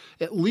assistance,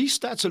 at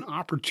least that's an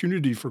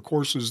opportunity for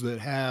courses that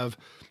have,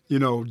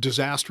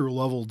 disaster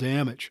level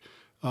damage.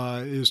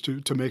 Is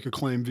to make a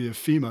claim via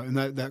FEMA, and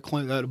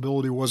that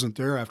ability wasn't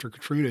there after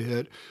Katrina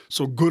hit.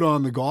 So good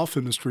on the golf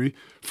industry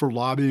for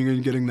lobbying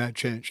and getting that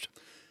changed.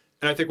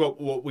 And I think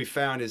what we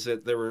found is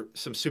that there were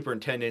some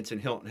superintendents in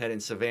Hilton Head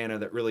and Savannah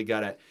that really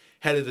got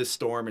ahead of the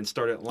storm and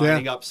started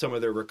lining up some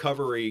of their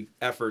recovery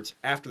efforts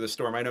after the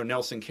storm. I know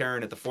Nelson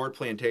Karen at the Ford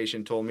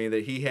Plantation told me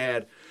that he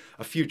had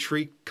a few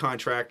tree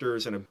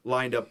contractors and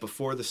lined up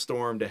before the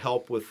storm to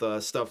help with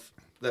stuff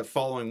that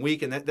following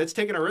week, and that's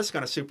taking a risk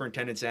on a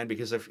superintendent's end,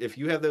 because if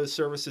you have those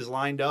services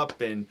lined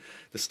up and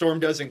the storm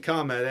doesn't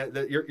come,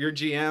 your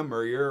GM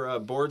or your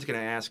board's going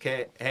to ask,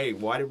 hey,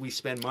 why did we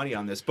spend money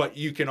on this? But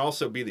you can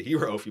also be the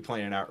hero if you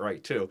plan it out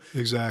right too.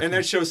 Exactly. And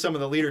that shows some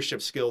of the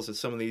leadership skills that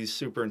some of these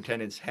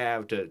superintendents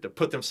have to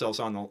put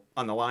themselves on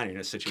the line in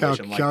a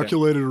situation like that.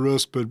 Calculated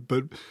risk,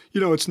 but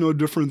it's no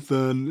different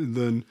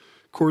than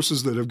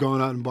courses that have gone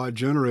out and bought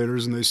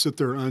generators and they sit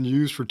there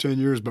unused for 10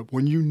 years, but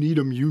when you need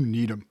them, you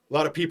need them. A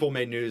lot of people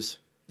made news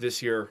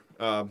this year.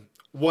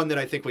 One that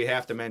I think we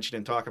have to mention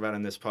and talk about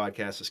in this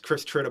podcast is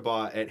Chris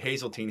Trittabaugh at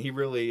Hazeltine. He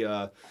really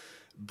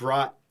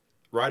brought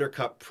Ryder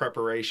Cup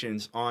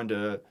preparations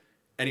onto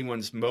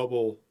anyone's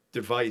mobile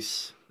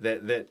device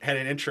that had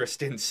an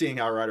interest in seeing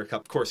how a Ryder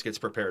Cup course gets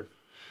prepared.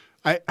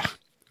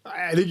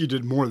 I think he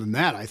did more than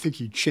that. I think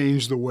he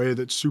changed the way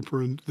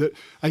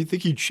I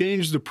think he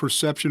changed the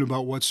perception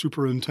about what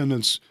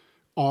superintendents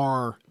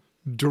are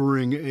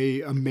during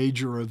a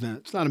major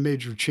event. It's not a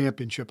major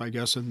championship, I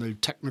guess, in the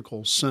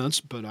technical sense,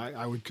 but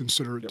I would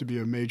consider it to be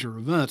a major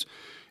event.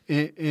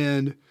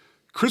 And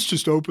Chris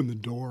just opened the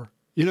door.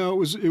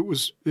 It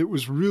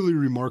was really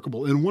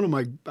remarkable. And one of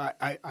my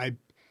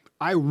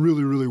I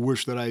really, really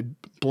wish that I'd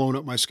blown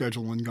up my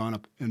schedule and gone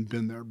up and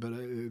been there, but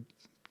I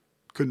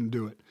couldn't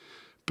do it.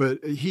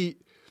 But he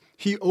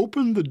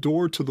opened the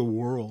door to the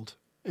world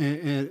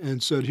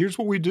and said, here's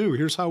what we do.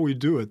 Here's how we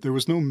do it. There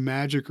was no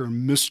magic or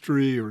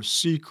mystery or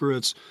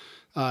secrets.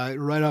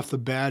 Right off the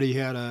bat, he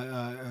had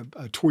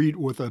a tweet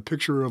with a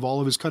picture of all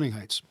of his cutting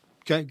heights.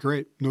 Okay,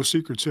 great. No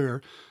secrets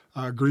here.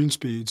 Green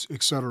speeds,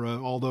 et cetera.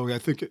 Although I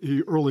think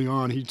early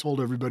on he told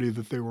everybody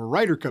that they were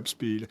Ryder Cup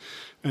speed,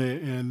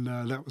 and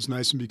that was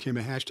nice and became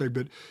a hashtag.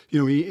 But,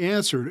 he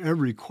answered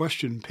every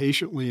question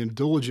patiently and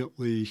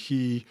diligently.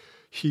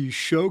 He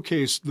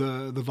showcased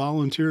the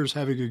volunteers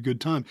having a good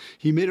time.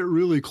 He made it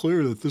really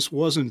clear that this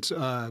wasn't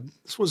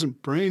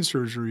brain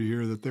surgery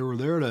here, that they were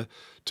there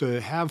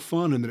to have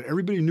fun and that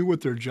everybody knew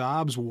what their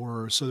jobs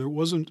were. So it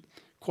wasn't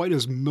quite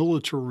as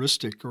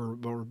militaristic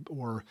or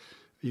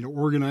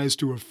organized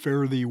to a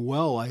fare thee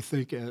well, I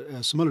think,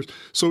 as some others.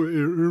 So it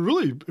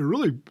really,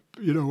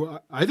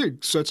 I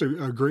think sets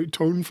a great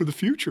tone for the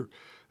future.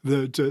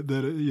 That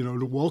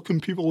to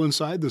welcome people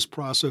inside this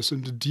process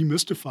and to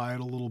demystify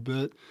it a little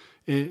bit.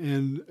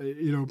 And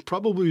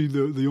probably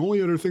the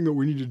only other thing that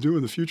we need to do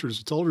in the future is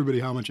to tell everybody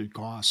how much it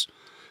costs,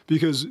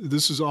 because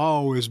this has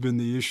always been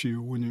the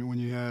issue when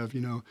you have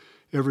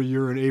every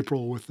year in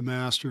April with the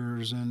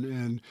Masters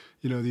and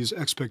these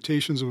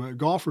expectations of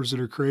golfers that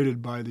are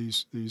created by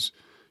these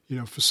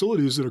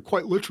facilities that are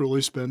quite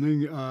literally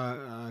spending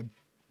 $5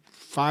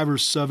 or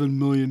 $7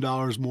 million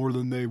more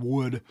than they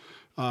would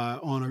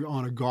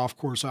on a golf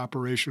course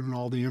operation and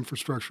all the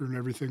infrastructure and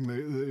everything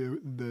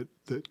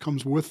that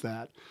comes with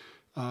that.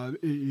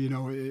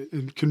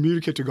 And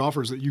communicate to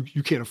golfers that you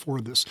can't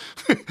afford this.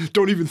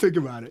 Don't even think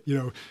about it.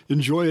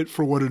 Enjoy it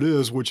for what it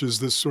is, which is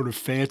this sort of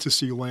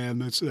fantasy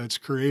land that's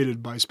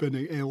created by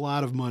spending a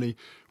lot of money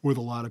with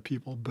a lot of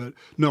people. But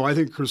no, I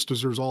think Chris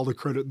deserves all the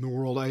credit in the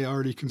world. I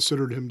already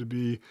considered him to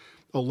be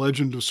a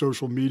legend of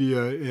social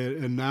media,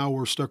 and now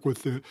we're stuck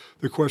with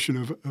the question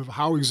of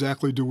how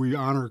exactly do we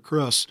honor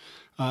Chris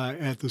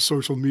at the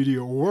social media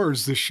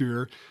awards this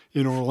year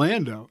in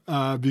Orlando,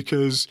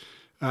 because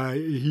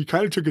he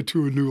kind of took it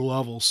to a new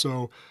level.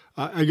 So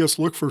I guess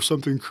look for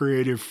something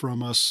creative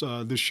from us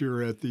this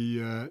year at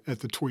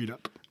the tweet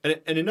up.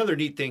 And another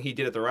neat thing he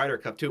did at the Ryder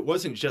Cup too, it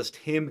wasn't just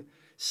him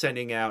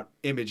sending out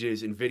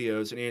images and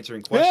videos and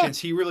answering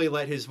questions. Yeah. He really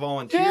let his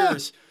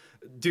volunteers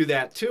do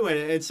that too.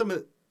 And some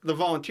of the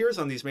volunteers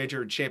on these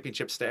major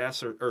championship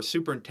staffs are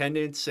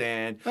superintendents,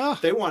 and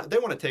they want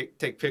to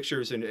take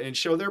pictures and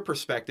show their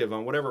perspective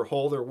on whatever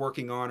hole they're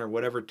working on or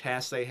whatever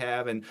task they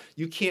have. And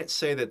you can't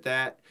say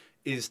that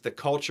is the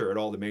culture at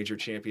all the major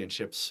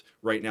championships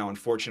right now,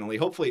 unfortunately.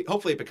 Hopefully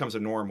it becomes a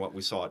norm, what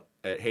we saw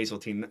at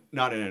Hazeltine,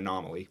 not an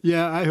anomaly.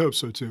 Yeah, I hope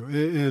so too.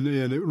 And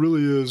it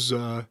really is,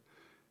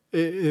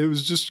 it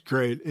was just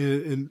great.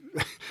 And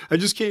I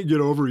just can't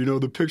get over,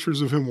 the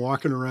pictures of him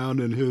walking around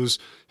in his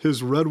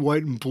red,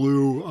 white, and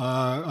blue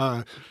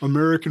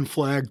American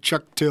flag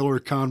Chuck Taylor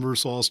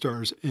Converse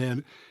All-Stars.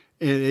 And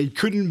it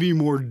couldn't be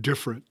more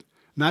different.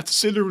 Not to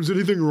say there was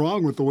anything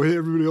wrong with the way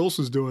everybody else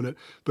was doing it,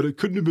 but it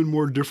couldn't have been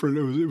more different.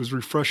 It was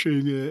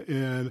refreshing,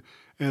 and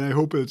I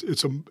hope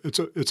it's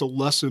a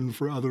lesson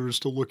for others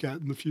to look at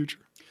in the future.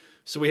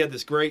 So we had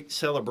this great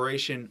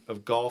celebration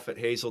of golf at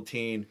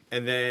Hazeltine,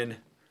 and then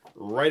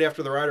right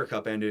after the Ryder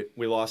Cup ended,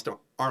 we lost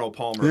Arnold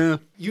Palmer. Yeah.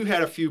 You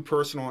had a few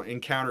personal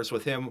encounters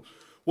with him.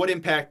 What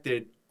impact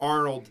did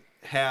Arnold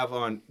have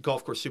on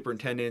golf course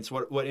superintendents?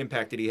 What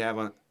impact did he have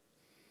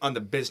on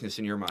the business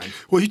in your mind?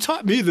 Well, he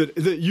taught me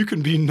that you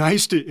can be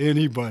nice to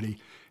anybody,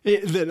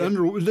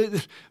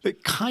 that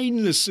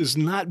kindness is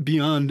not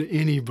beyond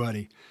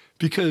anybody,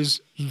 because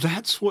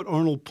that's what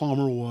Arnold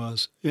Palmer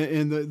was.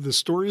 And the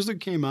stories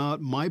that came out,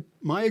 my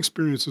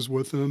experiences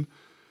with him,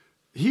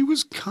 he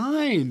was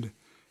kind,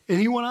 and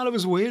he went out of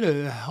his way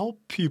to help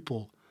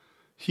people.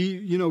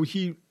 He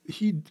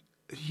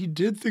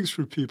did things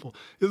for people.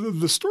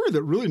 The story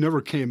that really never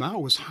came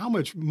out was how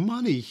much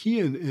money he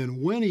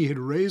and Winnie had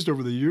raised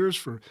over the years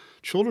for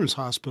Children's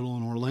Hospital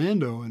in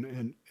Orlando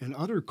and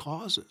other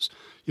causes.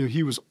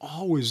 He was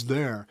always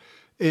there,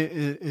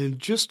 and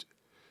just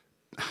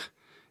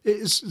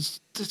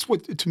that's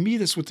what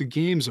the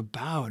game's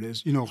about.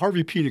 Is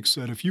Harvey Penick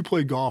said, "If you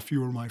play golf,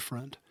 you are my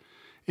friend,"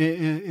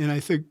 and I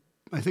think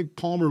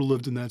Palmer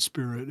lived in that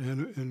spirit,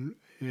 and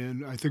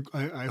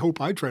I hope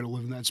I try to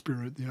live in that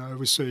spirit. I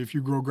always say, if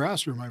you grow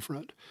grass, you're my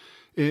friend.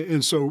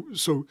 And so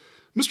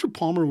Mr.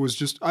 Palmer was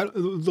just,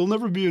 there'll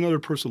never be another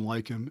person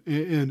like him.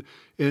 And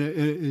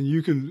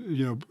you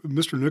can,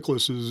 Mr.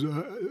 Nicholas is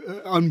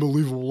an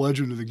unbelievable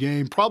legend of the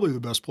game, probably the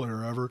best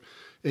player ever.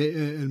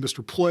 And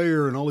Mr.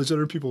 Player and all these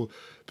other people.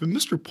 But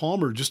Mr.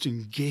 Palmer just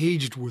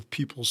engaged with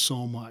people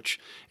so much.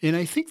 And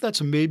I think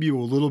that's maybe a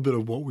little bit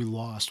of what we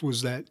lost,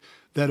 was that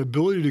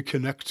ability to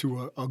connect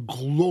to a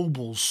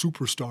global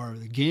superstar of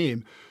the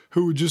game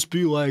who would just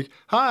be like,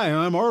 "Hi,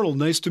 I'm Arnold.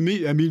 Nice to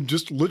meet you." I mean,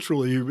 just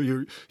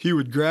literally, he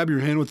would grab your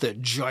hand with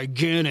that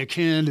gigantic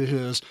hand of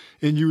his,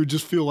 and you would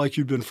just feel like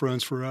you'd been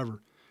friends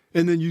forever.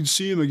 And then you'd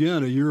see him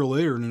again a year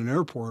later in an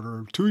airport,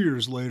 or 2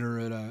 years later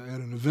at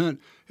an event,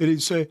 and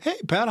he'd say,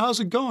 "Hey, Pat, how's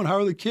it going? How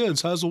are the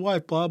kids? How's the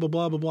wife? Blah, blah,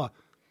 blah, blah, blah."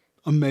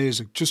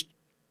 Amazing. Just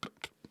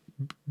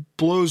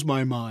blows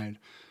my mind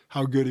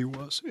how good he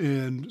was.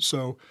 And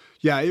so,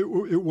 yeah,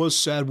 it was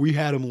sad. We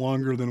had him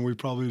longer than we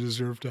probably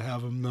deserved to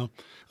have him, though.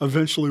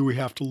 Eventually, we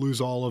have to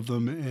lose all of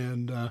them,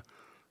 and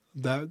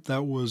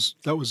that was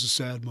a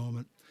sad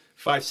moment.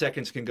 5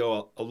 seconds can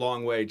go a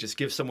long way. Just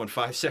give someone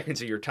 5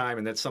 seconds of your time,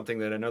 and that's something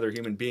that another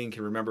human being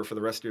can remember for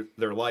the rest of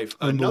their life.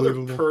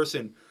 Another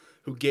person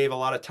who gave a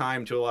lot of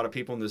time to a lot of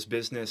people in this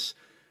business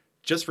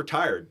just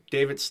retired,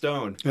 David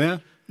Stone.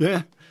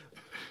 Yeah.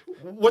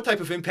 What type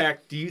of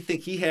impact do you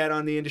think he had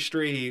on the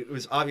industry? He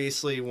was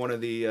obviously one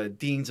of the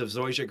deans of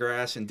Zoysia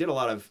Grass and did a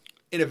lot of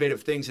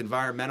innovative things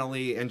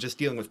environmentally and just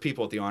dealing with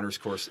people at the honors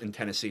course in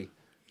Tennessee.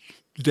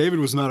 David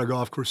was not a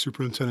golf course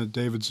superintendent.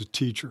 David's a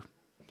teacher.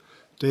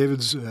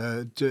 David's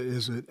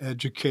is an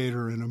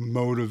educator and a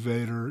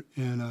motivator,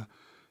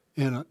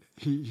 and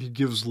he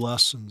gives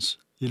lessons.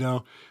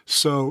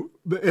 So,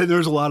 and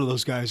there's a lot of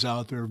those guys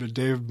out there, but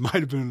Dave might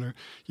have been,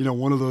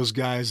 one of those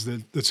guys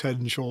that's head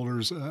and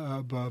shoulders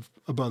above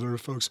other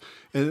folks.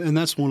 And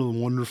that's one of the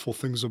wonderful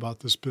things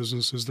about this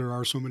business is there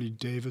are so many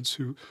Davids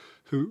who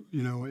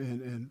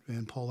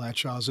and Paul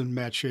Atshaws and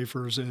Matt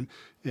Schaefer's and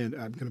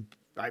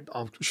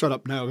I'll shut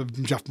up now,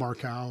 Jeff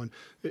Markow, and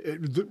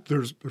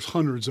there's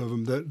hundreds of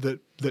them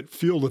that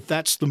feel that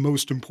that's the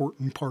most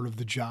important part of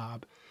the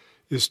job.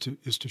 Is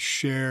to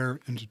share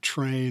and to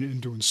train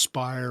and to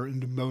inspire and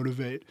to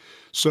motivate.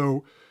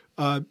 So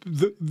I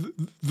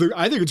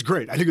think it's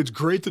great. I think it's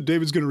great that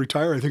David's going to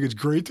retire. I think it's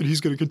great that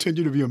he's going to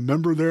continue to be a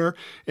member there.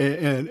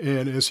 And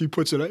as he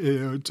puts it,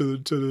 to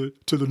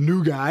the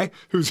new guy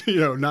who's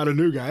not a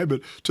new guy, but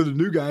to the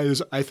new guy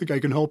is, I think I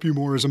can help you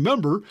more as a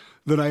member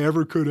than I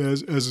ever could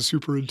as a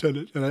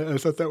superintendent. And I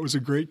thought that was a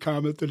great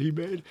comment that he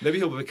made. Maybe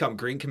he'll become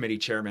Green Committee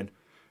chairman.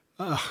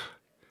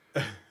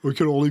 We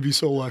could only be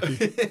so lucky.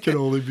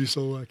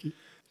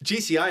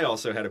 GCI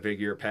also had a big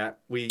year, Pat.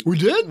 We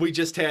did? We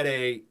just had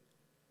a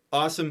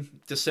awesome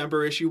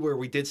December issue where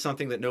we did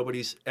something that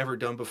nobody's ever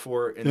done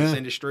before in this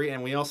industry,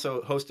 and we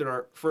also hosted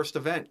our first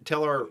event.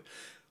 Tell our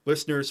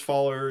listeners,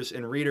 followers,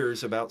 and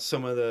readers about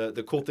some of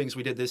the cool things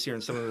we did this year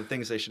and some of the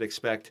things they should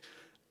expect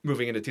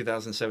moving into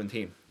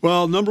 2017?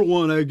 Well, number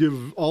one, I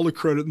give all the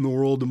credit in the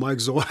world to Mike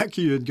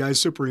Zawacki and Guy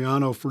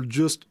Cipriano for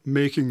just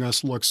making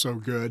us look so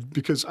good,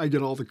 because I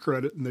get all the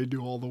credit and they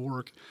do all the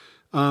work.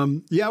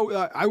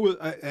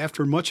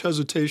 After much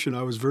hesitation,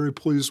 I was very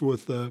pleased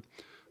with the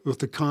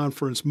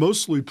conference,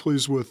 mostly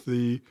pleased with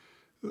the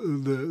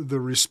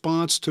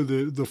response to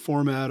the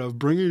format of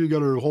bringing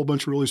together a whole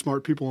bunch of really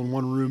smart people in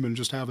one room and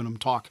just having them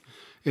talk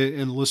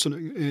and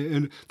listening.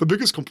 And the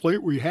biggest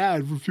complaint we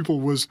had from people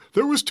was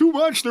there was too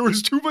much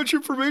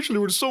information.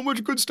 There was so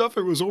much good stuff.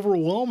 It was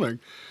overwhelming.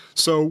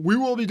 So we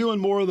will be doing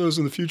more of those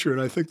in the future.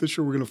 And I think this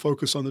year we're going to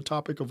focus on the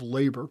topic of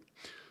labor.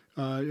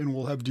 And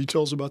we'll have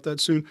details about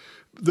that soon.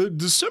 The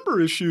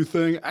December issue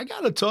thing, I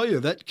got to tell you,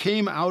 that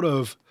came out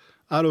of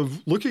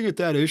looking at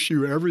that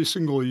issue every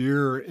single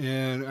year,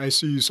 and I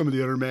see some of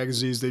the other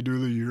magazines, they do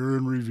the year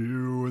in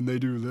review and they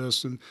do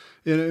this, and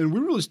we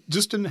really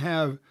just didn't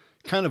have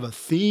kind of a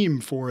theme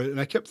for it. And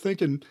I kept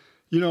thinking,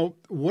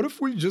 what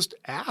if we just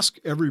ask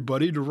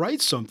everybody to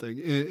write something?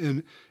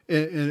 And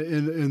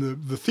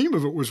the theme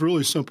of it was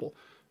really simple.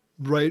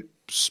 Write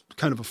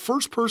kind of a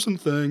first-person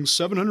thing,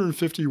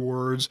 750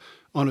 words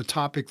on a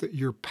topic that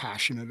you're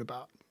passionate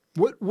about.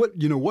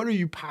 What are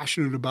you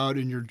passionate about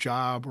in your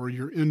job or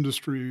your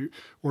industry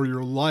or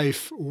your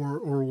life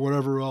or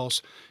whatever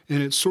else?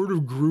 And it sort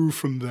of grew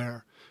from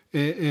there.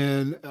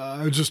 and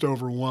I was just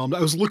overwhelmed. I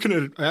was looking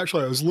at it.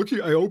 Actually,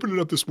 I opened it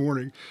up this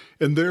morning,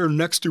 and there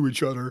next to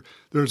each other,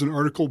 there's an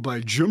article by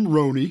Jim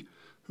Roney,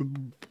 a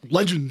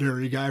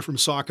legendary guy from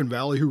Saucon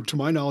Valley, who, to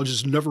my knowledge,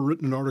 has never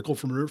written an article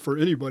for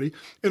anybody.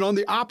 And on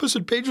the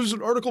opposite page is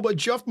an article by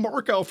Jeff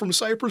Markow from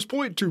Cypress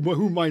Point, to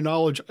whom my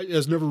knowledge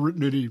has never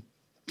written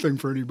anything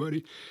for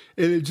anybody.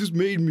 And it just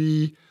made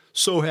me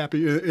so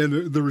happy,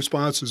 and the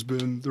response has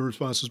been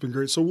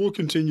great. So we'll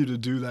continue to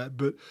do that.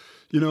 But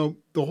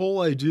the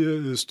whole idea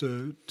is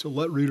to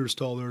let readers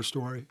tell their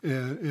story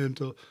and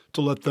to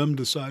let them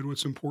decide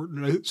what's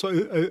important.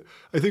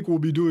 I think we'll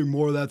be doing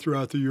more of that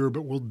throughout the year,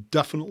 but we'll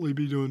definitely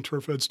be doing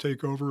Turf Heads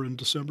Takeover in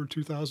December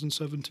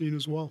 2017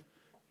 as well.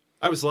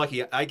 I was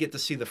lucky. I get to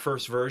see the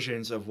first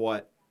versions of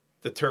what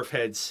the Turf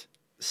Heads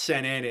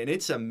sent in, and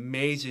it's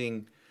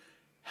amazing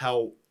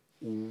how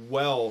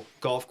well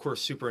golf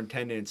course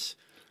superintendents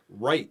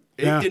write.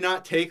 It did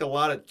not take a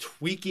lot of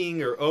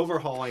tweaking or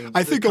overhauling.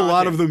 I think a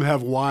lot of them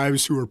have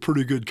wives who are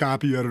pretty good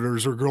copy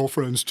editors or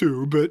girlfriends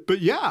too. But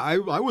yeah, I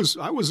was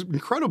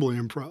incredibly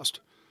impressed.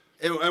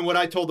 And what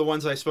I told the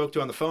ones I spoke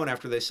to on the phone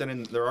after they sent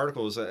in their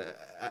articles,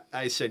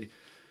 I said,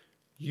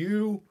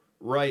 "You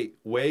write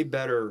way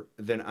better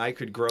than I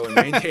could grow and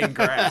maintain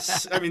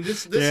grass." I mean,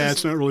 this is,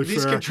 it's not really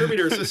these fair.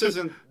 Contributors, this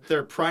isn't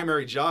their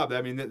primary job.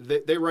 I mean,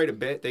 they write a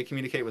bit, they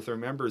communicate with their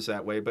members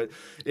that way, but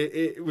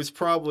it was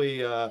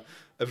probably a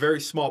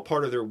very small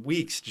part of their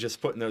weeks just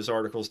putting those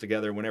articles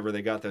together whenever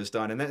they got those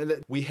done.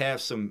 And we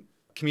have some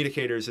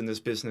communicators in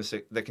this business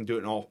that can do it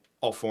in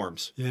all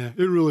forms. Yeah,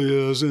 it really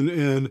is.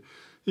 And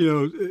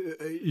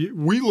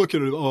we look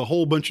at a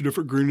whole bunch of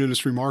different green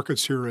industry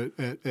markets here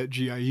at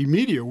GIE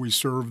Media. We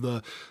serve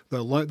the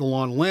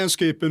lawn and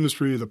landscape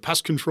industry, the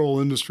pest control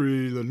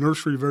industry, the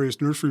various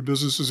nursery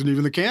businesses, and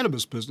even the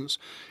cannabis business.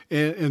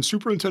 And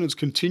superintendents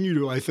continue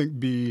to, I think,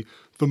 be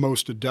the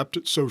most adept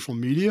at social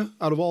media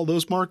out of all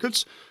those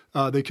markets.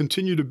 They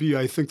continue to be,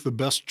 I think, the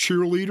best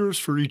cheerleaders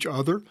for each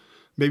other.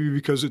 Maybe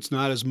because it's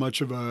not as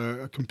much of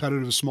a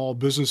competitive small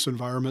business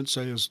environment,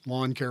 say as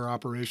lawn care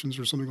operations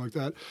or something like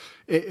that.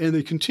 And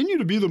they continue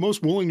to be the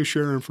most willing to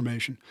share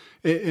information.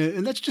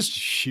 And that's just a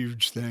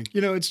huge thing.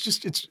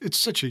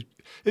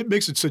 It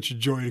makes it such a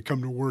joy to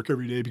come to work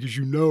every day because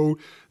you know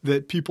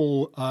that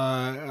people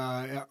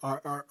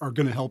are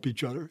going to help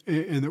each other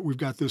and that we've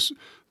got this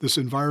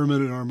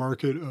environment in our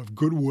market of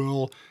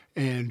goodwill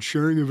and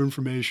sharing of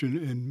information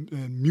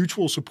and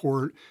mutual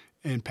support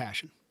and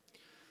passion.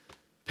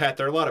 Pat,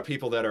 there are a lot of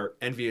people that are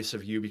envious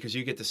of you because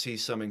you get to see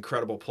some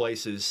incredible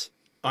places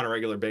on a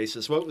regular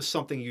basis. What was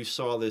something you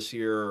saw this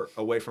year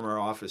away from our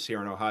office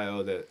here in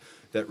Ohio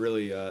that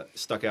really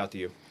stuck out to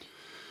you?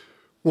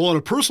 Well, on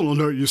a personal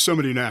note,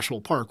 Yosemite National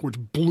Park, which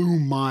blew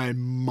my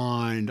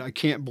mind. I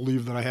can't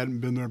believe that I hadn't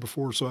been there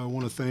before, so I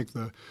want to thank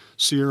the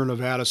Sierra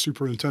Nevada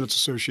Superintendents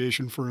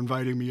Association for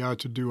inviting me out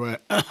to do a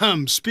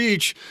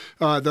speech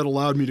that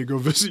allowed me to go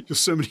visit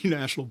Yosemite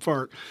National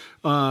Park.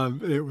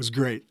 It was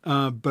great.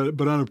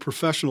 But on a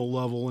professional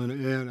level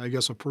and I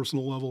guess a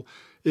personal level,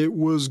 it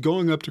was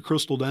going up to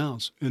Crystal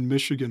Downs in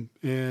Michigan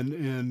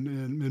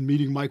and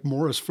meeting Mike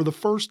Morris for the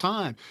first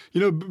time.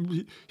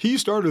 He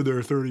started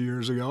there 30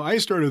 years ago. I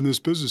started in this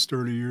business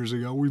 30 years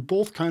ago. We've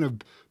both kind of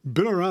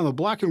been around the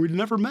block and we'd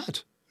never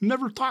met,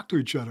 never talked to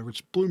each other,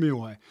 which blew me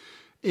away.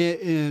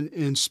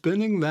 And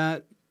spending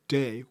that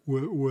day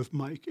with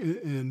Mike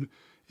and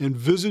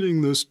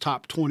visiting this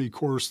top 20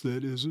 course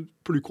that is a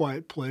pretty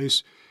quiet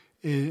place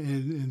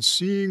and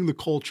seeing the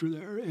culture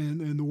there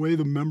and the way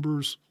the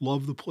members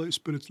love the place,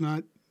 but it's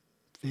not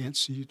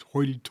fancy,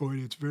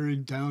 hoity-toity. It's very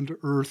down to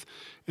earth,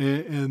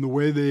 and the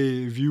way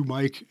they view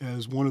Mike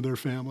as one of their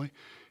family,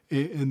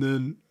 and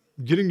then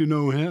getting to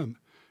know him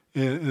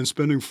and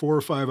spending 4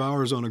 or 5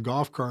 hours on a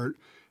golf cart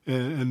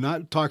and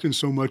not talking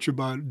so much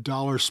about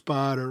dollar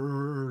spot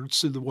or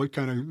what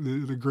kind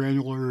of the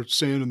granular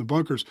sand in the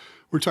bunkers.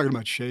 We're talking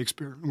about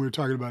Shakespeare. And we're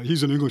talking about,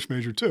 he's an English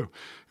major too.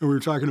 And we were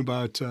talking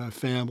about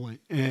family.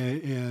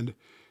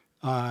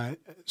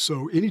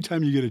 So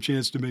anytime you get a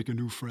chance to make a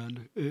new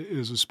friend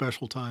is a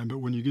special time. But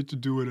when you get to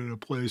do it at a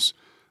place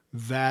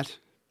that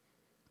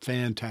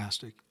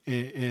fantastic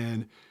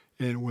and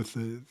with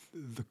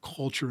the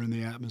culture and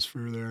the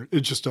atmosphere there,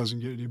 it just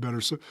doesn't get any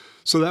better. So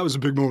that was a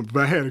big moment.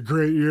 But I had a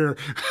great year.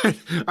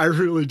 I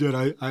really did.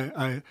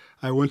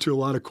 I went to a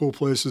lot of cool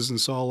places and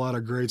saw a lot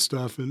of great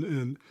stuff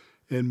and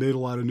made a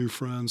lot of new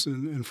friends.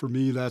 And for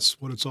me, that's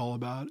what it's all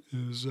about.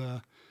 Is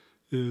a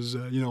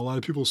lot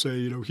of people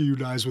say, he who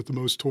dies with the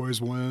most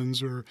toys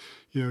wins, or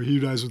he who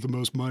dies with the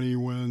most money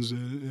wins.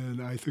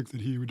 And I think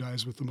that he who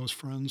dies with the most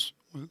friends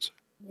wins.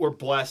 We're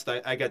blessed.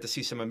 I got to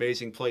see some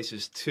amazing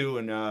places too.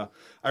 And I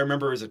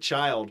remember as a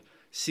child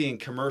seeing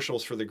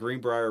commercials for the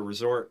Greenbrier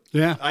Resort.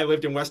 Yeah. I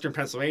lived in Western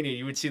Pennsylvania.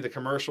 You would see the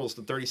commercials,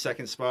 the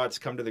 30-second spots,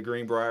 come to the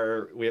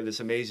Greenbrier. We have this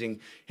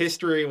amazing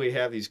history. We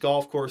have these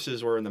golf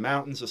courses. We're in the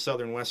mountains of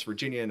southern West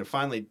Virginia, and to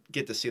finally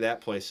get to see that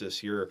place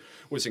this year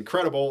was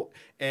incredible.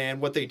 And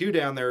what they do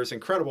down there is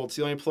incredible. It's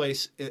the only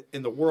place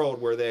in the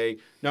world where they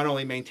not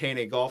only maintain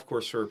a golf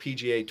course for a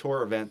PGA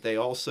Tour event, they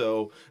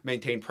also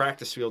maintain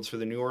practice fields for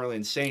the New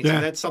Orleans Saints. Yeah.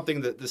 And that's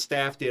something that the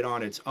staff did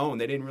on its own.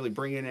 They didn't really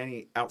bring in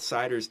any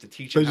outsiders to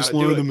teach them how to do it.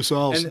 They just learned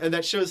themselves. And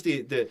that shows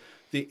the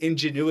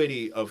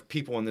ingenuity of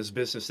people in this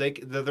business.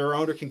 Their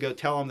owner can go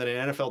tell them that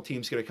an NFL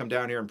team's going to come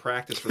down here and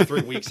practice for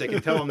 3 weeks. They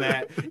can tell them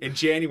that in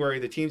January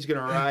the team's going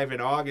to arrive in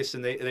August,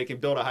 and they can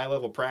build a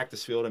high-level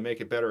practice field and make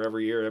it better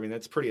every year. I mean,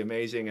 that's pretty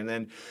amazing. And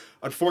then,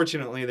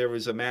 unfortunately, there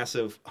was a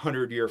massive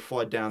 100-year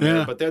flood down there.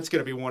 Yeah. But that's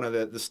going to be one of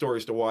the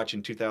stories to watch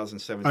in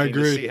 2017 I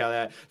agree. to see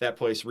how that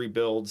place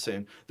rebuilds.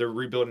 And they're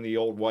rebuilding the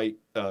old white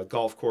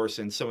golf course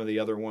and some of the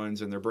other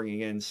ones, and they're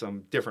bringing in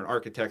some different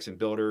architects and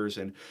builders,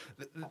 and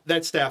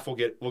that staff will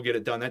get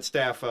it done. That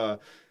staff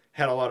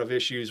had a lot of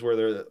issues where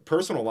their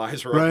personal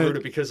lives were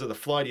uprooted because of the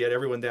flood, yet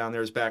everyone down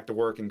there is back to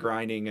work and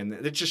grinding, and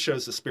it just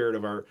shows the spirit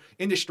of our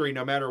industry.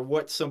 No matter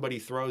what somebody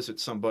throws at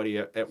somebody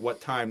at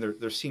what time,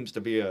 there seems to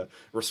be a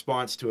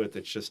response to it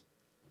that's just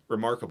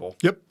remarkable.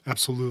 Yep,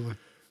 absolutely.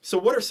 So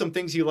what are some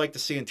things you'd like to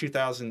see in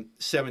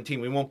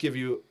 2017? We won't give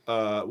you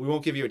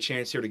a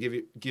chance here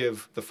to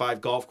give the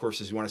 5 golf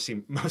courses you want to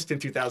see most in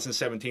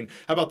 2017.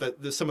 How about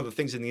some of the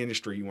things in the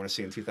industry you want to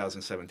see in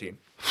 2017?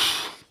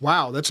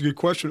 Wow, that's a good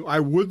question. I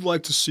would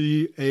like to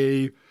see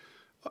a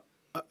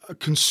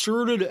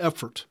concerted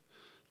effort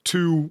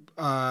to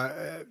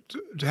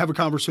have a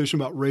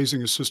conversation about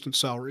raising assistant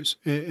salaries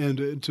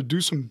and to do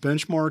some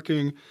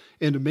benchmarking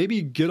and to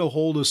maybe get a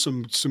hold of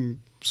some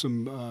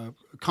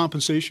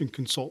compensation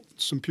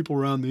consultants, some people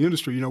around the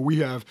industry. You know, we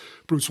have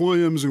Bruce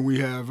Williams and we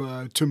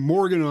have Tim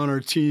Morgan on our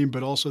team,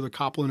 but also the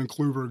Copland and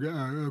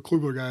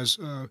Kluber guys,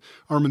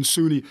 Armin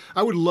Sooney.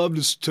 I would love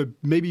to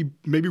maybe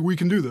we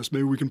can do this.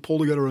 Maybe we can pull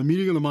together a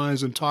meeting of the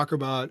minds and talk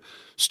about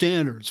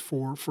standards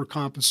for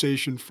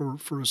compensation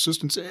for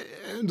assistants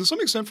and to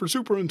some extent for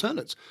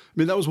superintendents. I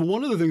mean, that was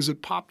one of the things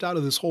that popped out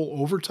of this whole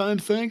overtime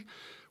thing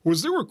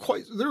was there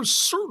was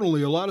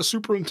certainly a lot of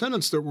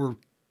superintendents that were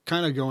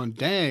kind of going,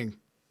 dang,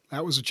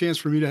 that was a chance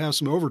for me to have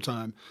some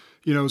overtime.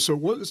 You know, so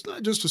it's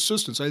not just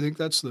assistants. I think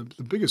that's the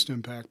biggest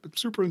impact, but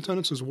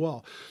superintendents as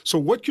well. So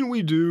what can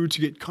we do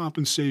to get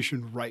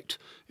compensation right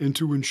and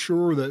to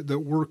ensure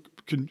that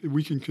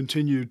we can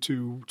continue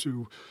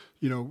to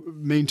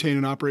maintain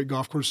and operate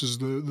golf courses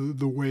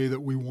the way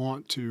that we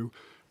want to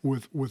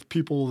with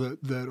people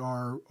that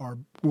are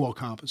well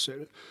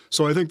compensated.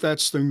 So I think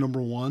that's thing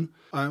number one.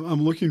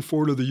 I'm looking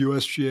forward to the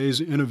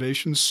USGA's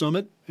Innovation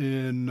Summit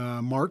in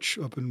March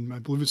up in, I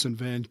believe it's in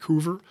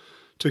Vancouver,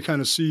 to kind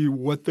of see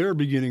what they're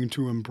beginning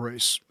to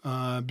embrace.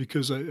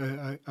 Because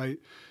I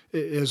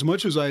as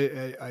much as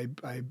I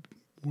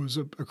was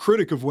a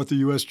critic of what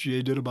the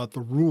USGA did about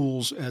the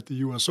rules at the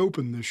U.S.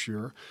 Open this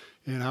year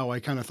and how I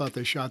kind of thought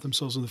they shot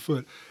themselves in the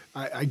foot,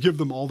 I give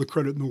them all the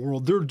credit in the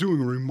world. They're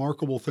doing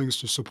remarkable things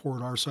to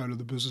support our side of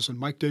the business, and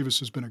Mike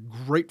Davis has been a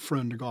great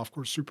friend to golf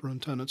course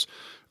superintendents.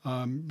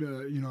 I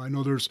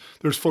know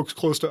there's folks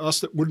close to us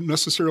that wouldn't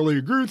necessarily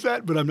agree with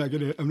that, but I'm not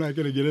going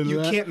to get into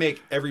that. You can't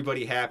make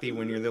everybody happy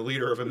when you're the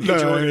leader of a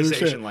major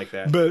organization like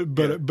that.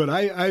 But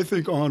I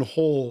think on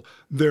whole,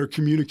 their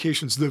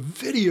communications, the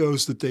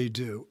videos that they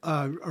do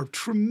are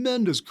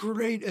tremendous,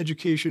 great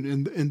education,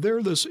 and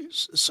they're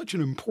such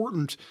an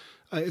important.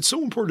 It's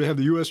so important to have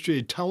the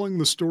USGA telling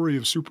the story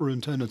of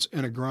superintendents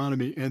and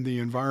agronomy and the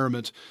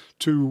environment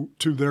to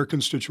their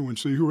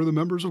constituency, who are the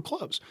members of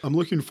clubs. I'm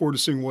looking forward to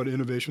seeing what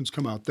innovations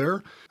come out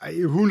there.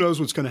 Who knows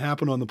what's going to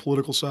happen on the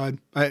political side?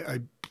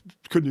 I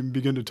couldn't even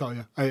begin to tell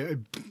you.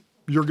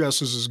 Your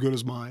guess is as good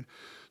as mine.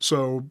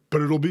 So,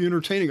 but it'll be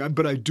entertaining.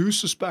 But I do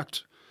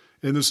suspect,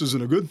 and this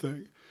isn't a good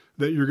thing,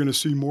 that you're going to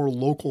see more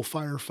local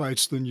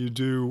firefights than you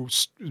do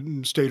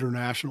state or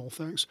national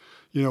things.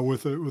 You know,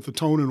 with the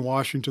tone in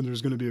Washington,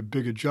 there's going to be a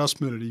big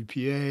adjustment at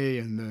EPA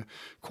and the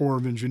Corps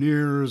of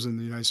Engineers and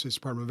the United States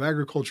Department of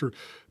Agriculture,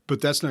 but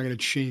that's not going to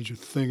change a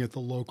thing at the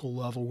local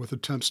level with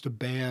attempts to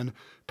ban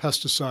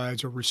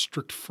pesticides or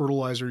restrict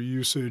fertilizer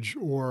usage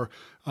or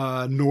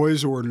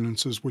noise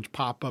ordinances, which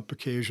pop up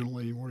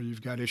occasionally where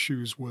you've got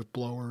issues with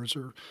blowers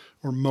or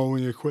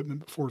mowing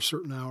equipment before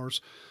certain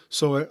hours.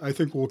 So I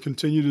think we'll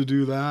continue to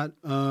do that.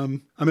 How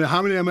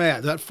many am I at?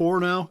 Is that 4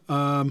 now?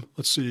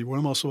 Let's see.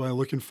 What else am I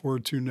looking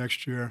forward to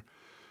next year?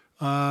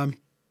 I'm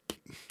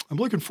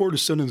looking forward to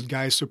sending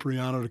Guy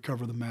Cipriano to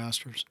cover the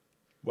Masters.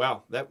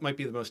 Wow, that might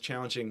be the most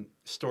challenging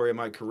story of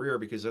my career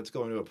because that's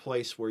going to a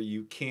place where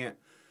you can't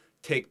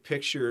take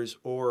pictures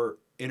or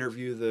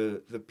interview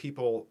the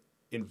people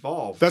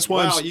involved. That's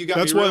why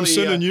I'm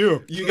sending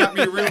you. You got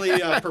me really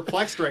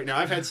perplexed right now.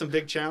 I've had some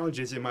big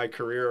challenges in my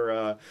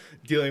career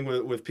dealing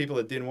with people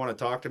that didn't want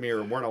to talk to me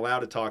or weren't allowed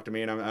to talk to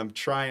me, and I'm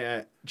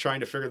trying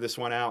to figure this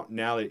one out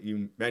now that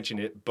you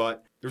mentioned it.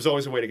 But there's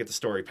always a way to get the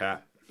story,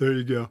 Pat. There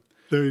you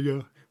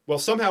go. Well,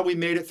 somehow we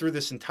made it through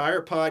this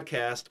entire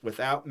podcast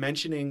without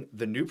mentioning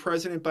the new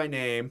president by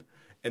name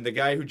and the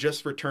guy who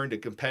just returned to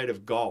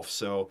competitive golf.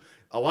 So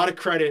a lot of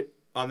credit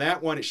on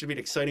that one. It should be an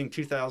exciting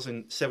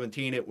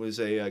 2017. It was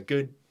a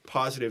good,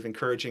 positive,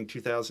 encouraging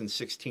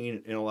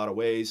 2016 in a lot of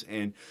ways.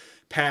 And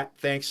Pat,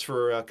 thanks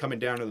for coming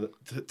down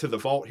to the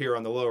vault here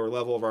on the lower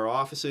level of our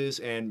offices,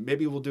 and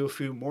maybe we'll do a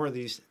few more of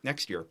these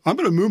next year. I'm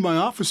going to move my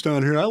office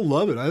down here. I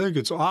love it. I think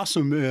it's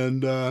awesome,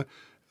 and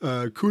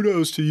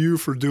kudos to you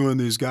for doing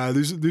these,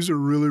 guys. These are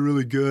really,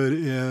 really good,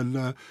 and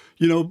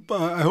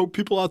I hope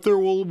people out there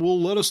will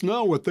let us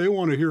know what they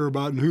want to hear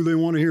about and who they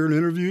want to hear in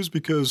interviews,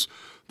 because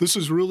this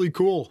is really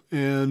cool.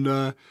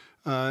 And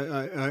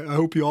I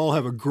hope you all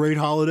have a great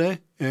holiday,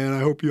 and I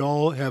hope you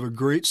all have a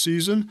great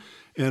season.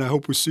 And I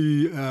hope we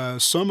see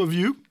some of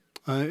you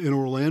in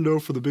Orlando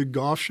for the big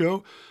golf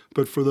show.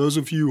 But for those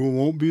of you who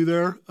won't be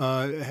there,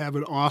 have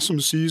an awesome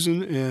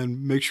season,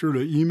 and make sure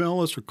to email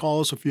us or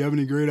call us if you have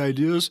any great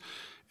ideas.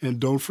 And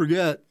don't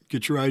forget,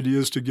 get your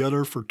ideas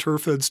together for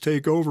Turfhead's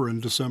Takeover in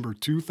December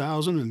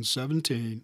 2017.